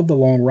part of the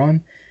long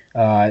run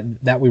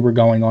that we were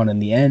going on in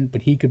the end,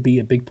 but he could be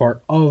a big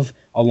part of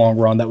a long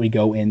run that we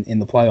go in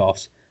the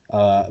playoffs.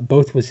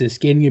 Both with his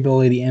skating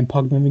ability and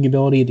puck moving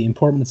ability, the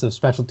importance of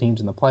special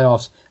teams in the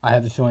playoffs, I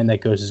have a feeling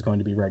that Ghost is going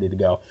to be ready to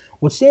go.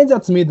 What stands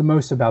out to me the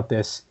most about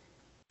this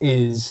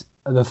is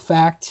the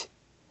fact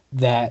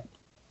that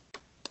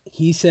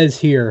he says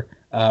here,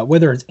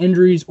 whether it's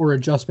injuries or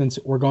adjustments,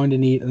 we're going to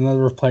need a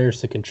number of players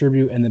to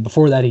contribute. And then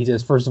before that, he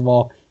says, first of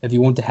all, if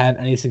you want to have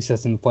any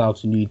success in the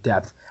playoffs, you need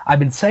depth. I've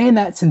been saying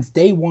that since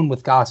day one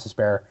with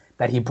Gostisbehere,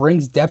 that he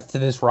brings depth to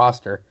this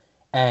roster.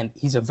 And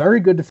he's a very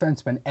good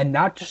defenseman, and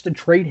not just to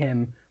trade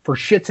him for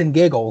shits and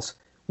giggles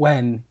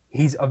when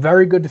he's a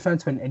very good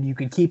defenseman and you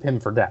can keep him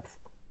for depth.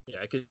 Yeah,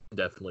 I can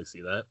definitely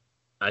see that.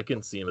 I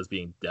can see him as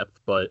being depth,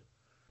 but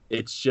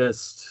it's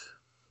just...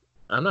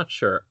 I'm not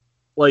sure.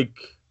 Like,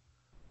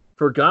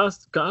 for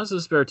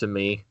Gostisbehere to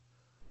me,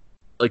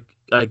 like,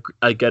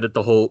 I get it,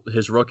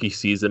 his rookie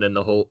season and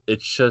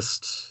it's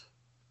just,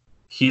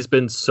 he's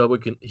been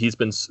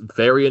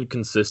very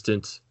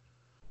inconsistent,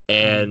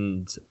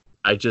 and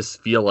I just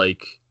feel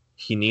like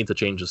he needs a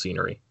change of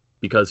scenery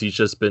because he's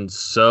just been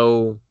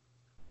so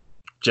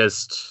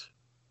just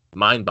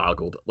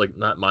mind-boggled. Like,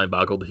 not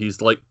mind-boggled,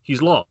 he's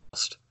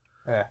lost.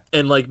 Yeah.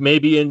 And, like,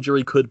 maybe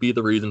injury could be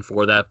the reason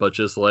for that, but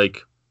just,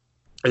 like,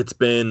 it's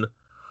been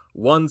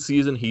one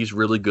season he's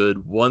really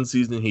good, one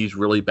season he's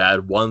really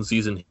bad, one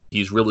season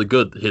he's really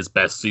good, his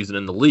best season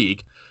in the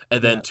league,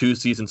 and then 2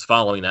 seasons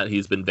following that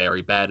he's been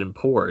very bad and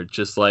poor. It's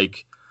just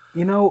like,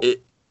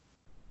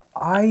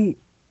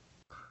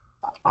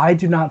 I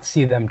do not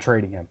see them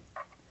trading him.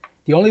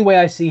 The only way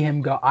I see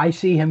him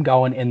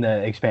going in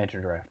the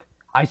expansion draft.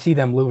 I see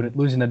them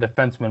losing a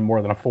defenseman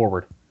more than a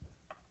forward.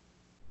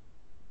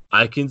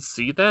 I can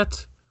see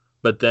that,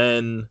 but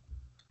then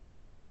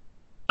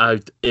I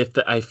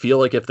feel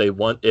like if they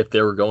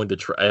were going to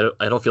try,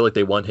 I don't feel like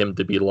they want him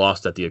to be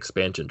lost at the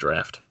expansion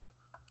draft.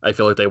 I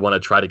feel like they want to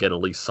try to get at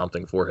least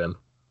something for him.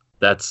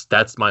 That's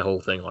my whole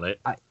thing on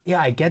it.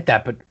 I get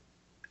that, but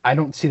I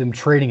don't see them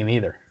trading him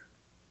either.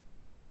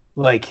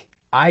 Like,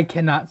 I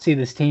cannot see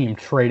this team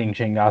trading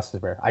Shane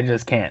Gostisbehere. I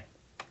just can't.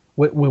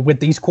 With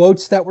these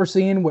quotes that we're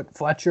seeing with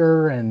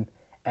Fletcher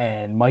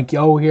and Mike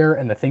Yeo here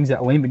and the things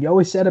that Alain Vigneault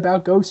has said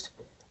about Ghost,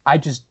 I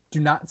just do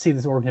not see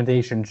this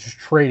organization just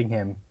trading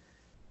him.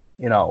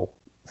 If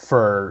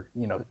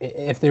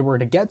they were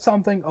to get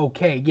something,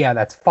 okay, yeah,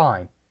 that's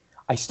fine.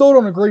 I still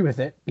don't agree with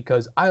it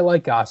because I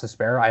like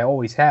Gostisbehere. I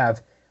always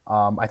have.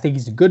 I think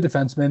he's a good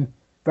defenseman,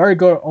 very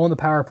good on the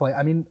power play.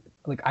 I mean,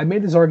 like, I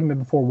made this argument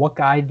before. What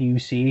guy do you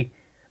see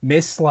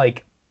miss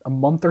like a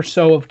month or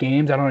so of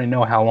games? I don't even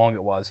know how long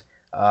it was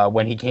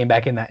when he came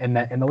back in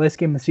the last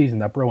game of the season,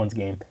 that Bruins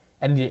game,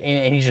 and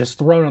he's just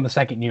thrown on the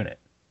second unit.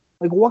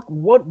 Like,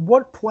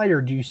 what player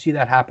do you see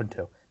that happen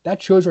to?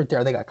 That shows right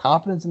there. They got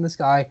confidence in this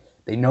guy.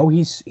 They know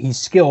he's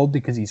skilled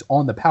because he's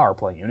on the power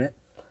play unit.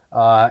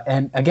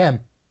 And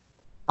again,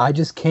 I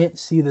just can't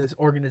see this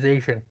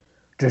organization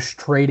just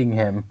trading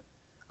him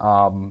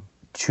for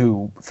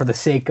the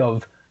sake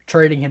of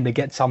trading him to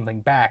get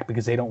something back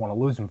because they don't want to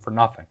lose him for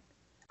nothing.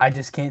 I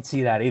just can't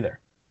see that either.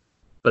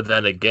 But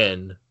then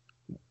again,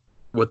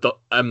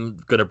 I'm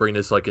gonna bring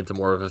this like into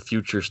more of a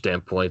future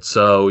standpoint.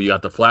 So you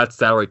got the flat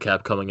salary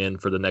cap coming in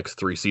for the next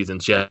 3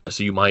 seasons. Yeah,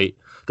 so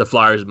the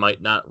Flyers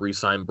might not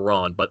re-sign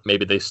Braun, but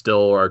maybe they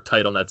still are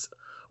tight on that.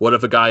 What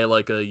if a guy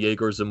like a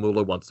Yegor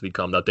Zamula wants to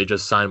become that? They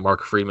just signed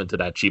Mark Freeman to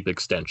that cheap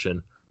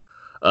extension.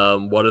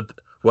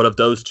 What if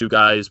those 2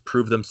 guys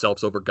prove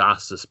themselves over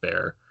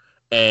Gostisbehere,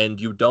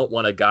 and you don't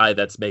want a guy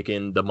that's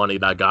making the money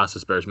that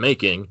Gostisbehere is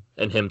making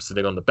and him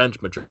sitting on the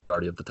bench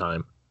majority of the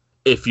time.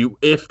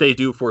 If they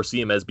do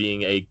foresee him as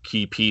being a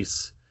key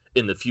piece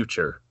in the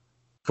future,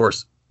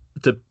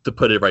 to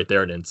put it right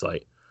there in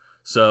insight.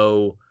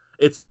 So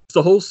it's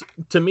the whole,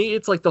 to me,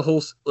 it's like the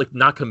whole, like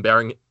not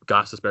comparing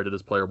Gostisbehere to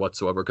this player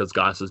whatsoever, because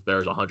Gostisbehere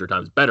is 100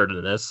 times better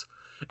than this.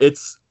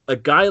 It's a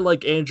guy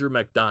like Andrew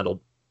McDonald,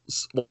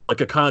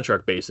 like a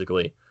contract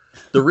basically.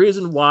 The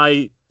reason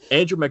why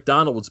Andrew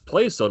McDonald's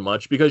play so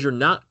much, because you're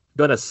not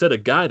going to sit a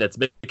guy that's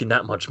making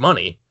that much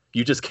money.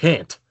 You just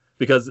can't,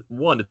 because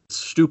one, it's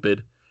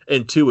stupid,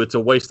 and two, it's a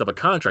waste of a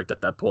contract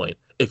at that point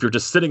if you're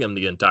just sitting him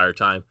the entire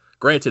time.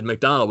 Granted,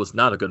 McDonald was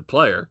not a good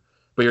player,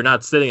 but you're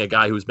not sitting a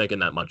guy who's making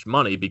that much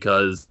money,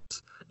 because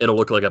it'll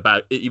look like a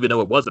bad, even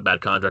though it was a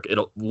bad contract,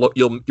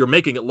 you're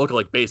making it look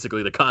like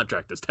basically the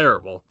contract is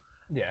terrible.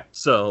 Yeah.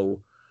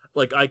 So,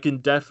 like, I can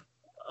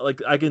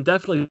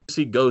definitely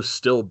see Ghost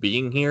still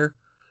being here,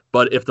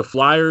 but if the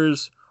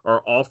Flyers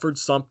are offered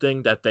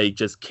something that they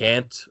just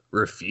can't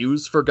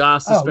refuse for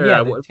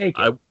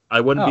Gostisbehere, I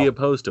wouldn't be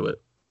opposed to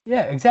it.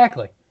 Yeah,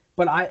 exactly.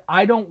 But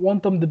I don't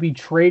want them to be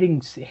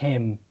trading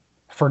him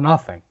for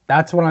nothing.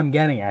 That's what I'm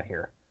getting at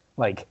here.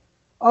 Like,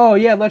 oh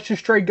yeah, let's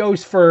just trade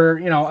Ghost for,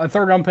 a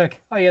third round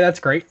pick. Oh yeah, that's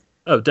great.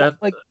 Oh,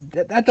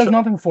 that does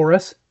nothing for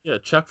us. Yeah,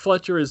 Chuck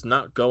Fletcher is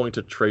not going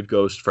to trade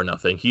Ghost for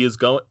nothing. He is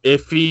going,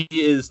 if he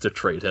is to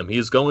trade him,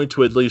 he's going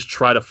to at least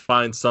try to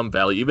find some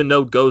value, even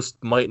though Ghost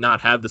might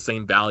not have the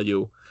same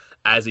value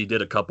as he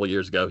did a couple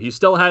years ago. He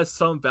still has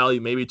some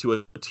value, maybe to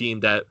a team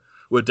that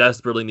would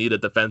desperately need a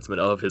defenseman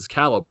of his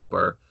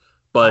caliber.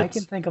 But I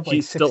can think of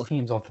like six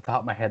teams off the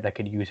top of my head that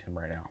could use him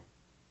right now.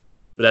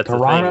 But that's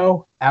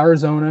Toronto,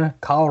 Arizona,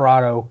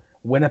 Colorado,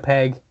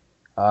 Winnipeg.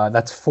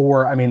 That's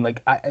 4. I mean,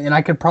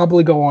 I could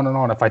probably go on and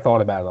on if I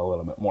thought about it a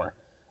little bit more.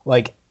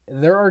 Like,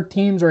 there are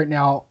teams right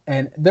now,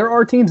 and there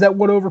are teams that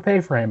would overpay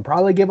for him,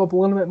 probably give up a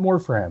little bit more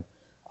for him.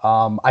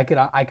 I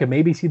could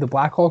maybe see the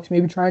Blackhawks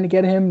maybe trying to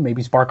get him,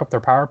 maybe spark up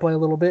their power play a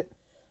little bit.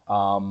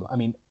 I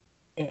mean,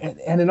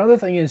 and another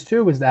thing is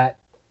too is that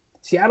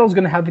Seattle's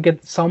going to have to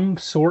get some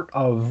sort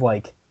of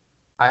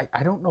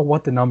I don't know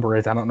what the number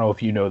is. I don't know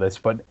if you know this,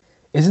 but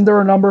isn't there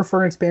a number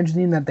for an expansion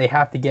team that they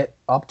have to get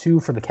up to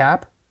for the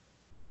cap?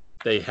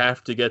 They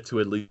have to get to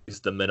at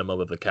least the minimum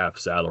of the cap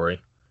salary.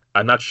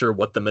 I'm not sure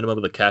what the minimum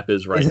of the cap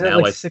is right now.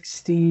 Like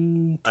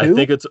 62? I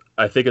think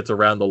it's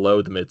around the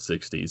low to mid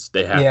 60s.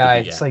 They have to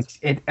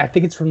be I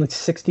think it's from like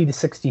 60 to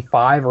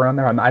 65 around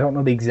there. I don't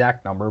know the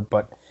exact number,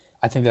 but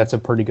I think that's a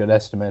pretty good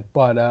estimate.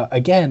 But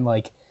again,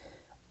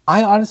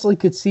 I honestly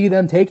could see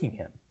them taking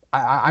him.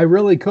 I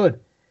really could.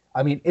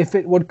 I mean, if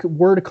it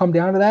were to come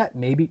down to that,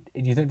 maybe.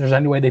 Do you think there's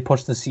any way they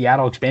push the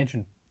Seattle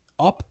expansion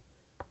up?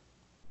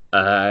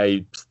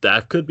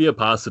 That could be a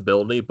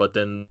possibility, but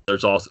then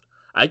there's also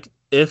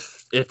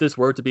if this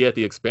were to be at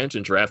the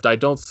expansion draft, I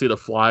don't see the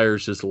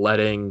Flyers just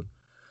letting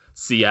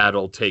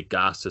Seattle take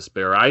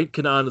Gostisbehere. I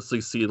can honestly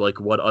see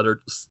what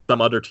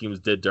some other teams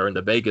did during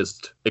the Vegas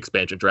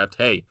expansion draft.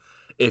 Hey,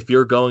 if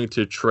you're going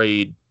to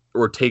trade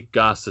or take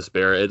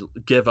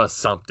Gostisbehere, give us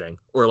something,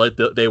 or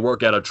they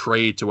work out a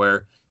trade to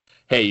where,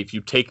 hey, if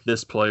you take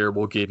this player,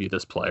 we'll give you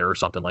this player or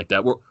something like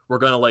that. We're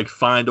gonna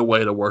find a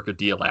way to work a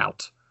deal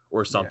out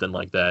or something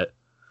like that.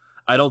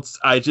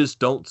 I just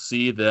don't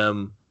see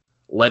them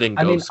letting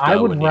Ghost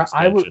go in the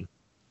expansion.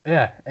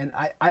 Yeah, and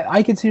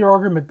I can see your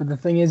argument, but the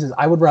thing is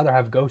I would rather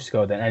have Ghost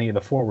go than any of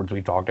the forwards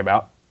we talked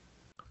about.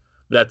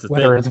 That's the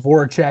Whether thing. It's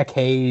Voracek,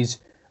 Hayes,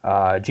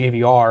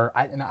 JVR.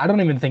 I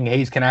don't even think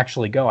Hayes can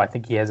actually go. I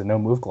think he has a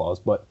no-move clause,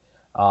 but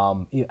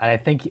I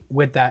think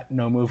with that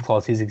no-move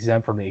clause, he's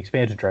exempt from the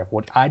expansion draft,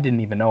 which I didn't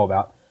even know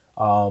about.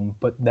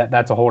 But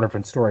that's a whole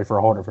different story for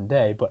a whole different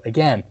day. But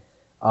again,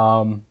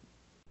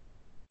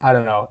 I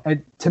don't know.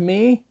 To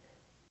me,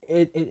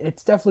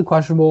 it's definitely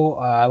questionable.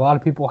 A lot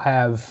of people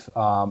have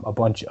a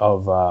bunch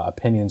of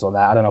opinions on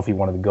that. I don't know if you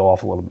wanted to go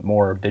off a little bit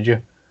more. Did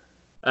you?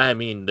 I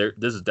mean,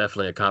 this is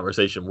definitely a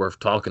conversation worth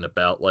talking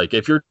about.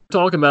 If you're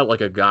talking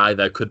about a guy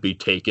that could be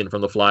taken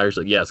from the Flyers,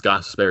 yes,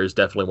 Gostisbehere is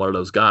definitely one of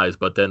those guys.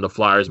 But then the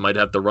Flyers might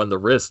have to run the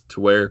risk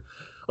to where,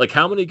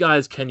 how many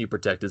guys can you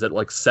protect? Is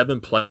it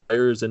 7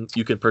 players and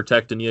you can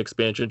protect in the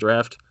expansion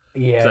draft?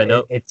 Yeah, I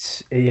know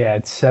it's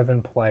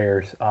 7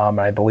 players.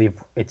 I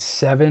believe it's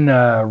 7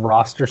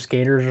 roster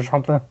skaters or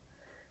something.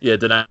 Yeah,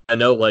 then I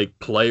know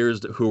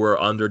players who are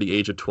under the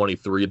age of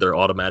 23, they're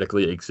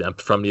automatically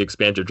exempt from the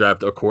expansion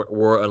draft,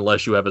 or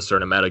unless you have a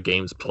certain amount of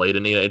games played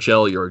in the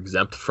NHL, you're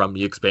exempt from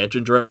the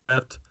expansion draft.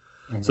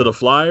 Mm-hmm. So the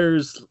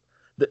Flyers,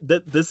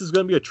 this is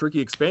going to be a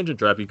tricky expansion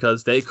draft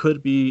because they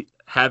could be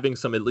having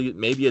some elite,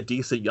 maybe a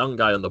decent young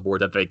guy on the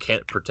board that they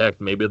can't protect.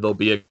 Maybe there'll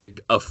be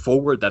a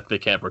forward that they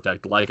can't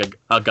protect, like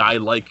a guy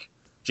like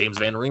James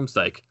Van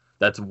Riemsdyk.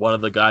 That's one of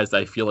the guys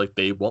that I feel like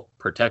they won't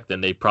protect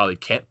and they probably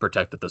can't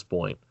protect at this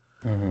point.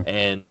 Mm-hmm.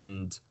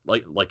 And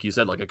like you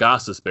said, a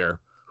Gostisbehere,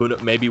 who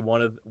maybe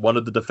one of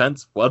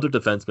the other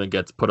defensemen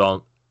gets put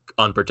on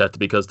unprotected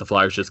because the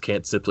Flyers just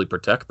can't simply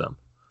protect them.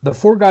 The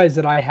 4 guys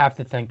that I have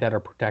to think that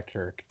are protected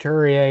are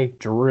Couturier,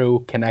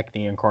 Giroux,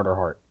 Konechny, and Carter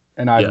Hart.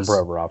 and Ivan Yes.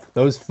 Provorov.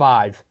 Those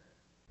 5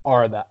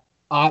 are the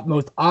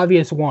most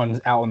obvious ones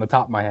out on the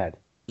top of my head.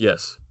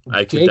 Yes,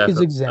 I could Jake is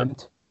definitely.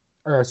 exempt,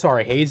 or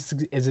sorry, Hayes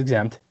is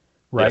exempt,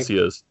 right? Yes, he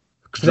is.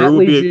 So that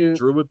leaves you.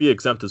 Drew would be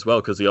exempt as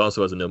well because he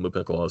also has a no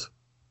movement clause.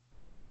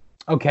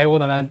 Okay, well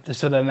then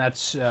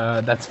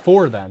that's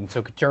 4 then.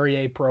 So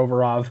Couturier,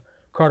 Provorov,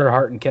 Carter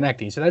Hart, and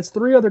Konechny. So that's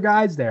 3 other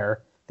guys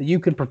there that you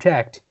can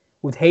protect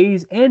with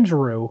Hayes and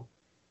Drew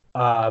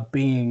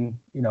being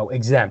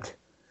exempt.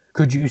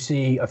 Could you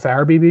see a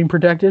Farabee being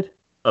protected?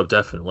 Oh,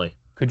 definitely.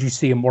 Could you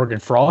see a Morgan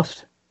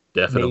Frost?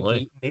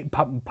 Definitely. Maybe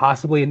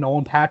possibly a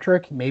Nolan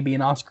Patrick, maybe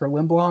an Oscar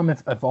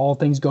Lindblom if all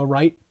things go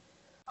right.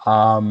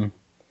 I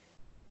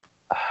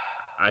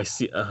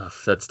see. I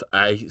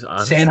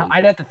honestly,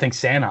 I'd have to think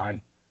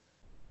Sanheim.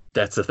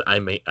 That's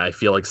I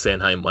feel like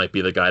Sanheim might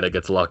be the guy that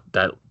gets locked.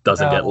 That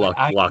doesn't get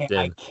locked in.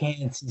 I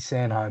can't see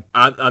Sanheim.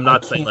 I'm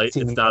not saying like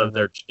see it's him not doing of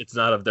their it's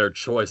not of their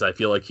choice. I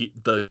feel like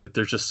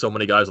there's just so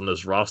many guys on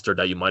this roster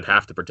that you might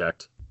have to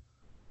protect.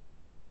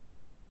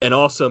 And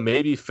also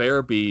maybe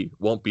Farabee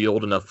won't be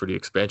old enough for the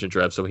expansion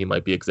draft, so he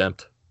might be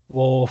exempt.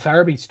 Well,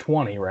 Farabee's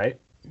 20, right?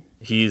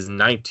 He's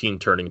 19,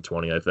 turning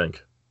 20. I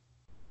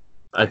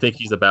think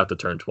he's about to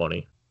turn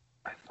 20.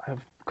 I could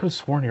have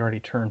sworn he already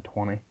turned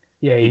 20.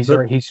 Yeah, he's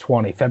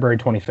 20, February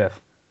 25th.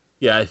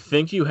 Yeah, I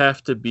think you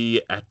have to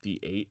be at the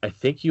 8. I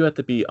think you have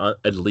to be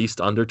at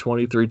least under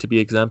 23 to be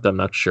exempt. I'm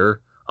not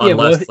sure. Yeah,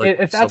 well,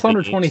 if that's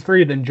under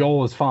 23, then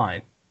Joel is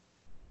fine.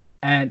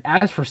 And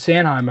as for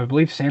Sanheim, I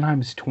believe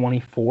Sanheim is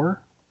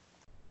 24.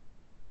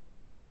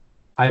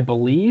 I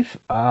believe.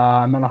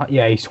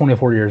 Yeah, he's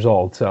 24 years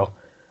old. So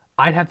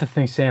I'd have to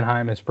think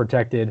Sanheim is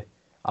protected.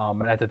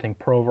 I'd have to think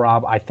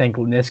Provorov. I think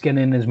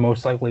Niskanen is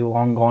most likely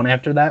long gone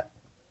after that.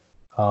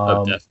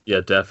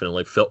 Yeah,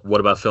 definitely. What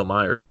about Phil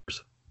Myers?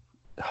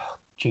 Oh,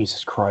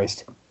 Jesus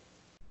Christ,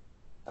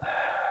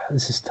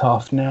 this is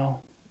tough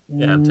now.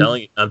 Yeah, I'm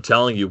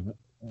telling you.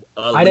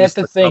 I'd have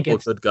to think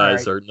it's good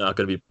guys are not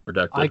going to be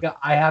protected.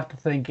 I have to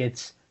think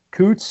it's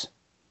Coots,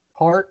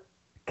 Hart,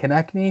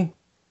 Konechny,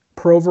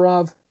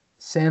 Provorov,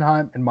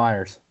 Sanheim, and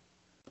Myers.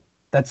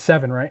 That's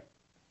 7, right?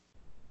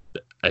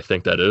 I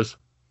think that is.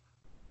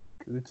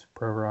 Coots,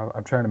 Provorov.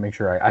 I'm trying to make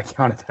sure I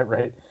counted that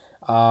right.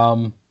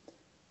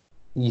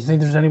 You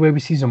think there's any way we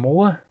see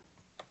Zamola?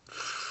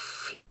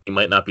 He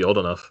might not be old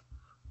enough.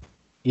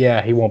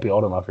 Yeah, he won't be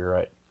old enough. You're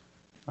right.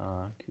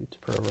 Coots,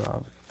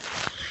 Provorov.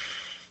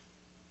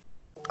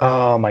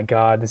 Oh my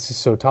God, this is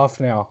so tough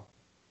now.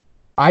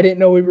 I didn't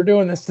know we were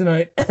doing this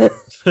tonight.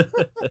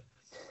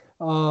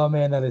 Oh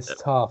man, that is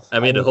tough. I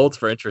mean, it holds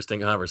for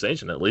interesting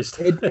conversation at least.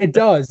 It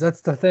does.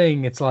 That's the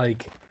thing. It's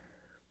like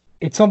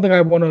it's something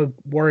I want to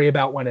worry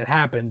about when it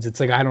happens.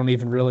 It's like I don't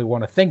even really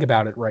want to think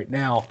about it right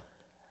now.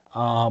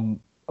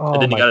 And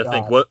then you got to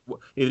think what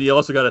you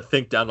also got to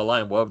think down the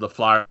line. What if the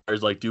Flyers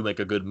do make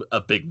a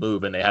big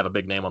move and they have a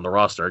big name on the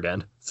roster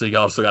again? So you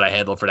also got to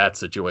handle for that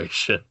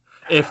situation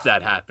if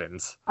that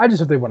happens. I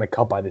just hope they win a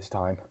cup by this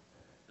time.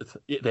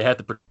 They have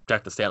to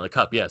protect the Stanley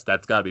Cup. Yes,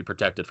 that's got to be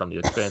protected from the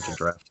expansion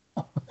draft.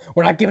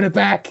 We're not giving it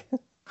back.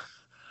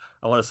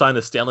 I want to sign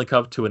the Stanley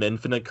Cup to an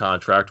infinite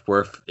contract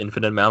worth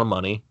infinite amount of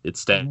money.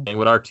 It's staying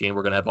with our team.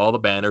 We're going to have all the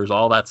banners,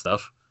 all that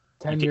stuff.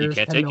 10 years,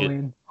 $10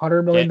 million,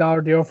 $100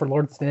 million deal for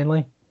Lord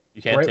Stanley.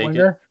 You can't take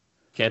it.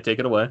 Can't take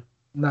it away.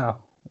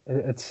 No,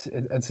 it's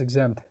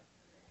exempt,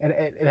 and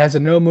it has a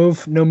no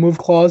move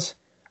clause,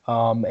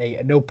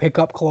 a no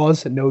pickup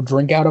clause, no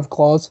drink out of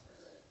clause.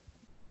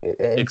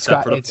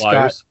 Except for the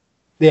Flyers.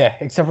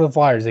 Except for the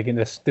Flyers, they can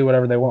just do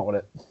whatever they want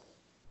with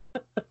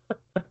it.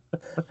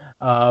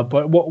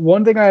 But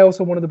one thing I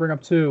also wanted to bring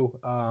up too,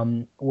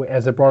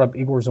 as I brought up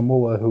Igor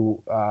Zamula,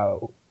 who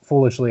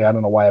foolishly, I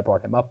don't know why I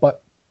brought him up,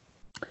 but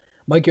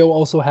Mike Yo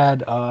also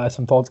had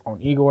some thoughts on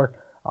Igor.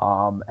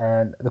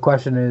 And the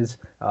question is,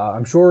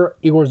 I'm sure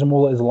Igor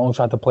Zamula is a long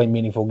shot to play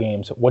meaningful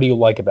games. What do you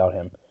like about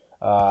him?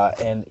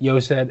 And Yo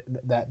said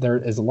that there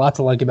is a lot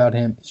to like about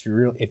him.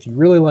 If you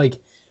really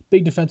like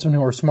big defensemen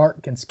who are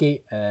smart, can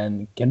skate,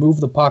 and can move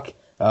the puck,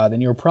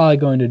 then you're probably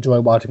going to enjoy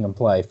watching him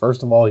play.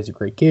 First of all, he's a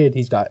great kid.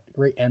 He's got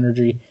great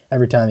energy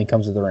every time he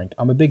comes to the rink.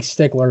 I'm a big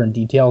stickler in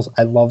details.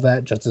 I love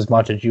that just as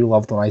much as you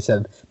loved when I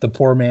said the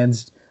poor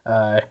man's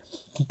Provorov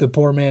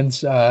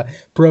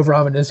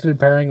and Niskanen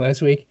pairing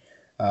last week.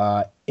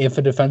 If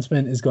a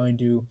defenseman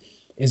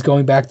is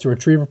going back to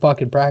retrieve a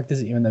puck in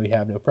practice, even though you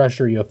have no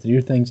pressure, you have to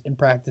do things in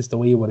practice the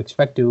way you would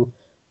expect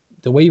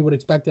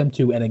them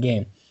to in a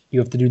game. You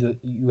have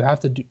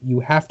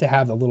to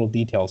have the little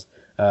details,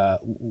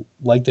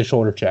 like the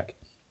shoulder check.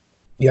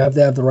 You have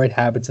to have the right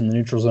habits in the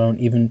neutral zone,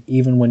 even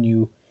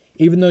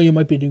though you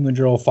might be doing a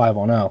drill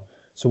 5-on-0.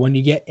 So when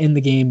you get in the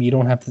game, you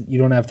don't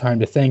have time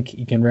to think.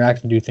 You can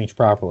react and do things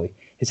properly.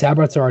 His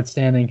habits are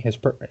outstanding. His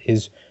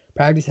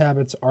practice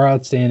habits are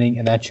outstanding,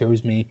 and that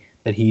shows me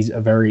that he's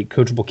a very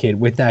coachable kid.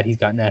 With that, he's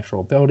got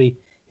natural ability.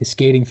 His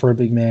skating for a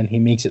big man, he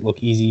makes it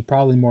look easy,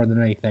 probably more than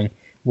anything.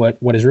 What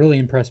has really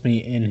impressed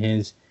me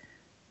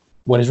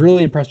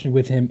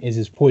with him is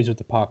his poise with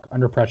the puck,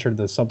 under pressure,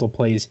 the subtle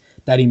plays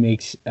that he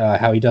makes,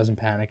 how he doesn't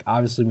panic.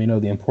 Obviously, we know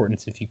the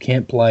importance. If you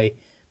can't play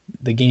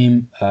the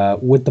game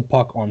with the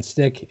puck on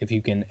stick. If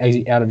you can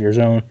exit out of your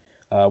zone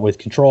with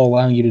control,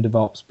 allowing you to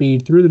develop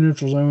speed through the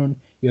neutral zone,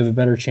 you have a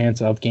better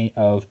chance of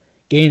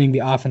gaining the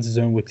offensive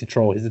zone with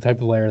control. He's the type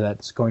of player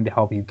that's going to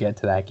help you get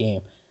to that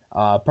game.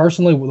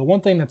 Personally, the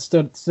one thing that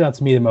stood out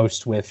to me the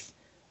most with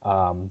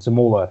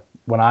Zamula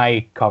when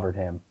I covered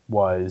him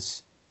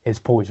was his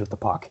poise with the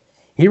puck.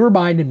 He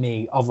reminded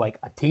me of like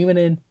a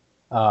Timonen,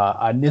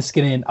 a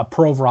Niskanen, a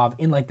Provorov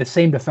in like the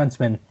same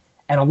defenseman,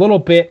 and a little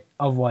bit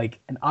of like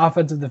an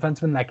offensive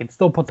defenseman that can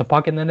still put the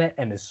puck in the net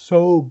and is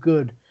so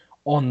good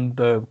on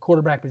the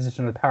quarterback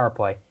position of the power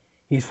play.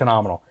 He's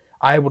phenomenal.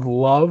 I would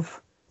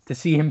love to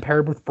see him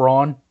paired with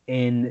Braun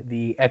in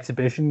the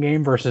exhibition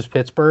game versus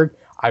Pittsburgh.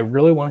 I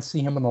really want to see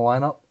him in the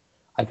lineup.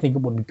 I think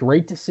it would be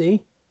great to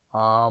see.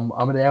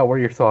 Amadeo, what are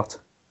your thoughts?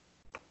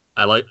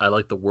 I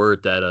like the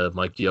word that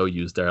Mike Yeo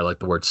used there. I like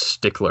the word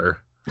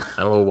stickler.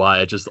 I don't know why.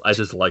 I just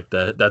like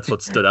that. That's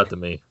what stood out to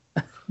me.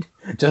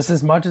 Just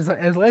as much as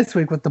last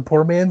week with the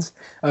poor man's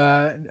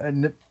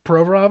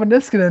Provorov and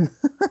Niskanen.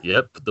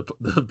 Yep,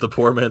 the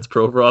poor man's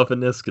Provorov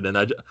and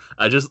Niskanen.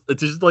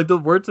 It's just like the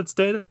words that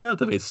stand out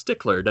to me.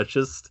 Stickler. That's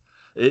just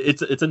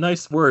it's a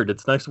nice word.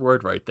 It's a nice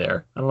word right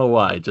there. I don't know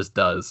why. It just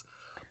does.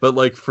 But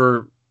like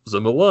for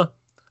Zamula,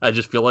 I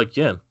just feel like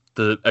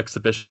the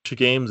exhibition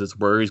games is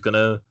where he's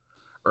gonna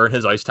earn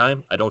his ice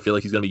time. I don't feel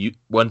like he's gonna be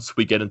once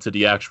we get into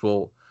the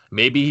actual.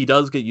 Maybe he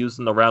does get used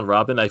in the round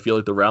robin. I feel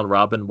like the round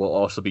robin will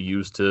also be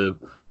used to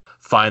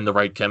find the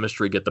right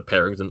chemistry, get the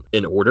pairings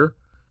in order.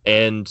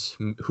 And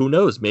who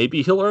knows?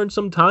 Maybe he'll earn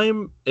some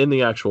time in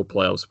the actual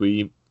playoffs.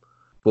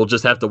 We'll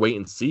just have to wait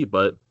and see.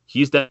 But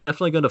he's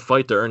definitely going to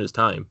fight to earn his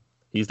time.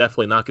 He's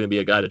definitely not going to be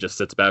a guy that just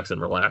sits back and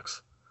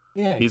relax.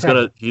 Yeah, he's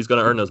gonna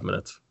earn those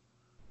minutes.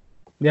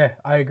 Yeah,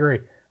 I agree.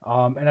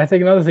 And I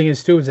think another thing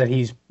is too is that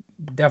he's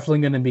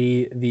definitely going to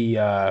be the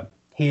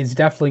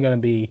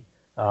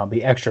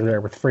extra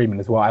there with Friedman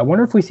as well. I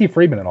wonder if we see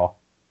Friedman at all.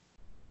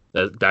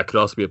 That could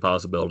also be a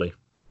possibility.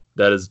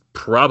 That is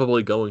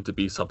probably going to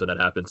be something that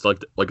happens. Like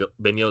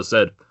Benio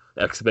said,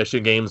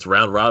 exhibition games,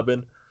 round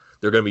robin,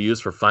 they're going to be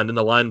used for finding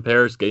the line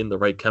pairs, getting the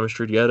right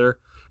chemistry together,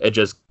 and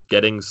just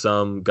getting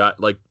some guy.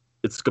 Like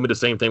it's going to be the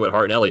same thing with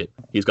Hart and Elliott.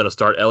 He's going to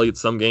start Elliott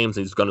some games,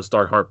 and he's going to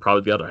start Hart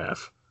probably the other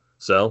half.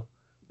 So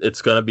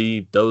it's going to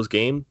be those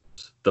games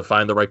to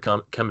find the right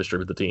chemistry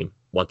with the team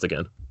once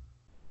again.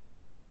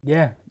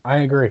 Yeah, I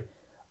agree.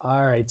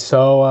 All right,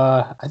 so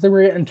I think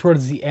we're getting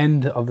towards the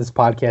end of this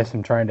podcast.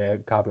 I'm trying to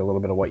copy a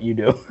little bit of what you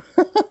do.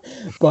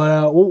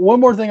 But one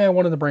more thing I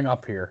wanted to bring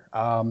up here.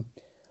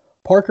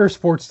 Parker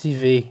Sports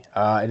TV,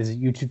 it is a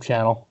YouTube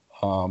channel,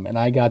 and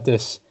I got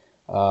this.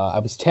 I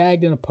was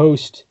tagged in a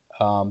post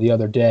the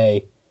other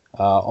day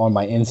on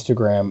my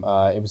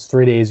Instagram. It was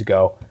 3 days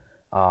ago,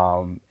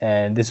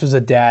 and this was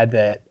a dad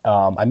that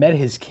I met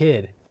his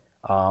kid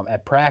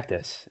at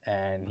practice,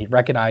 and he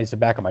recognized the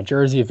back of my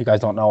jersey. If you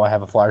guys don't know, I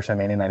have a Flyers Fan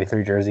Mania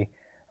 93 jersey,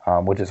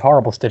 which is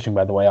horrible stitching,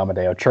 by the way.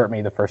 Amadeo chirped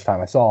me the first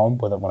time I saw him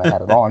with it when I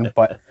had it on.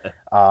 But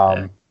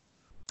I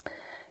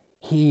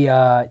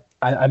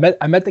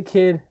met the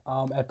kid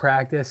at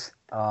practice,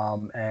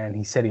 and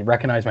he said he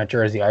recognized my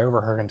jersey. I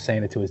overheard him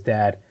saying it to his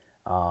dad,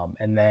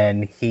 and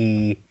then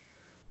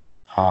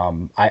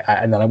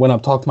and then I went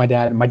up, talked to my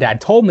dad, and my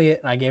dad told me it,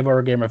 and I gave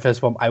him a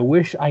fist bump. I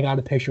wish I got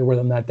a picture with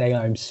him that day.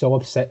 I'm so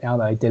upset now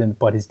that I didn't,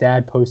 but his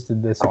dad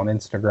posted this on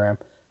Instagram.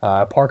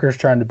 Parker's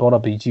trying to build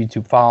up his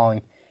YouTube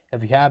following.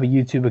 If you have a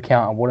YouTube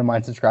account and wouldn't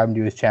mind subscribing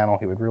to his channel,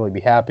 he would really be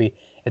happy.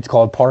 It's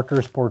called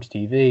Parker Sports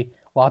TV.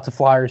 Lots of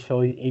Flyers,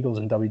 Phillies, Eagles,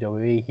 and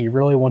WWE. He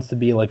really wants to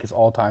be like his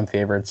all-time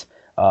favorites,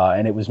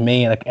 and it was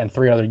me and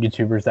 3 other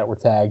YouTubers that were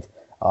tagged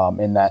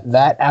in that.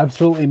 That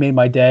absolutely made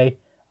my day.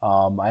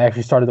 I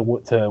actually started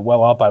to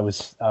well up. I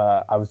was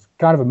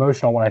kind of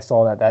emotional when I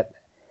saw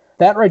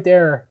that right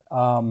there.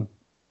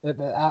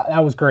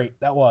 That was great.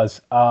 That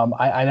was.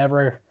 I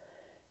never,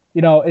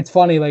 it's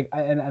funny. Like,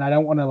 and I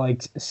don't want to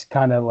like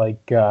kind of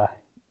like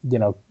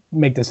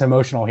make this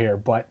emotional here,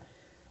 but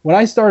when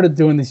I started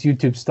doing this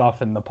YouTube stuff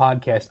and the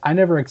podcast, I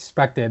never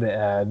expected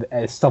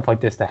stuff like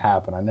this to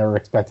happen. I never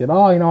expected,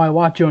 I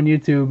watch you on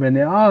YouTube, and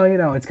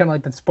it's kind of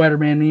like the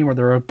Spider-Man meme where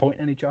they're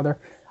pointing at each other.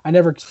 I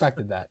never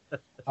expected that.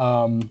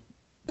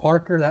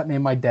 Parker, that made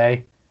my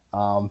day.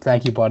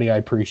 Thank you, buddy. I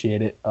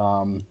appreciate it.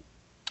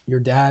 Your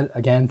dad,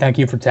 again, thank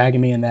you for tagging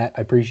me in that.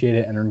 I appreciate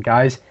it. And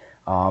guys,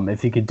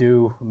 if you could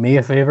do me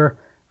a favor,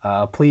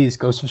 please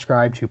go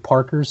subscribe to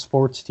Parker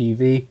Sports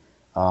TV.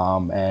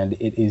 And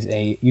it is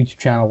a YouTube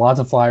channel, lots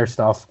of Flyer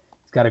stuff.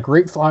 He's got a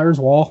great Flyers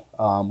wall,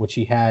 which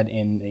he had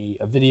in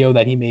a video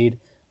that he made.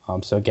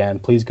 So again,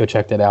 please go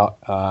check that out.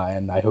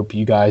 And I hope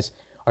you guys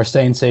are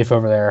staying safe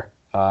over there.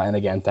 And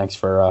again, thanks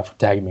for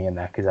tagging me in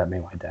that, because that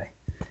made my day.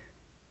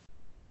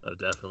 Oh,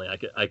 definitely.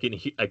 I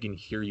can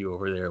hear you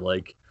over there,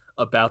 like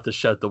about to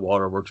shut the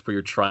waterworks, but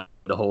you're trying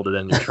to hold it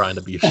in. You're trying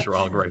to be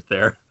strong right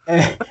there.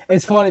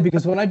 It's funny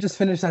because when I just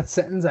finished that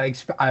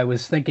sentence, I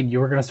was thinking you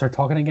were going to start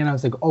talking again. I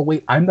was like, oh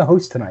wait, I'm the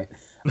host tonight.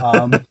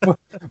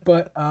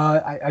 But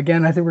I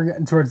think we're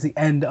getting towards the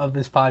end of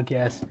this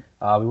podcast.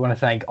 We want to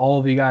thank all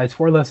of you guys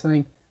for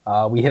listening.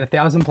 We hit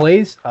 1,000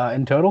 plays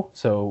in total,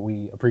 so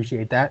we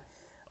appreciate that.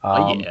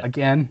 Yeah.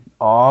 Again,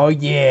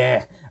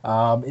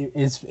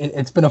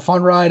 it's been a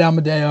fun ride,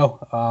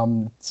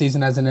 Amadeo.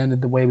 Season hasn't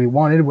ended the way we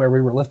wanted, where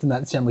we were lifting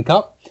that Stanley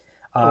Cup.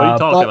 What are you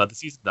talking about? The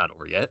season's not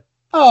over yet.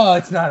 Oh,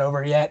 it's not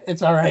over yet.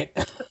 It's all right.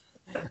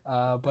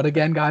 But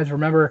again, guys,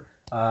 remember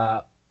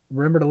to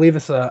leave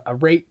us a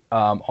rate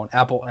on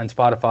Apple and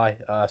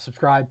Spotify.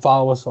 Subscribe,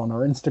 follow us on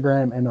our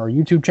Instagram and our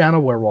YouTube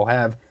channel, where we'll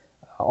have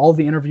all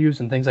the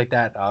interviews and things like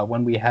that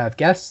when we have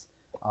guests.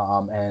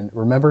 And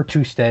remember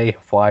to stay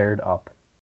fired up.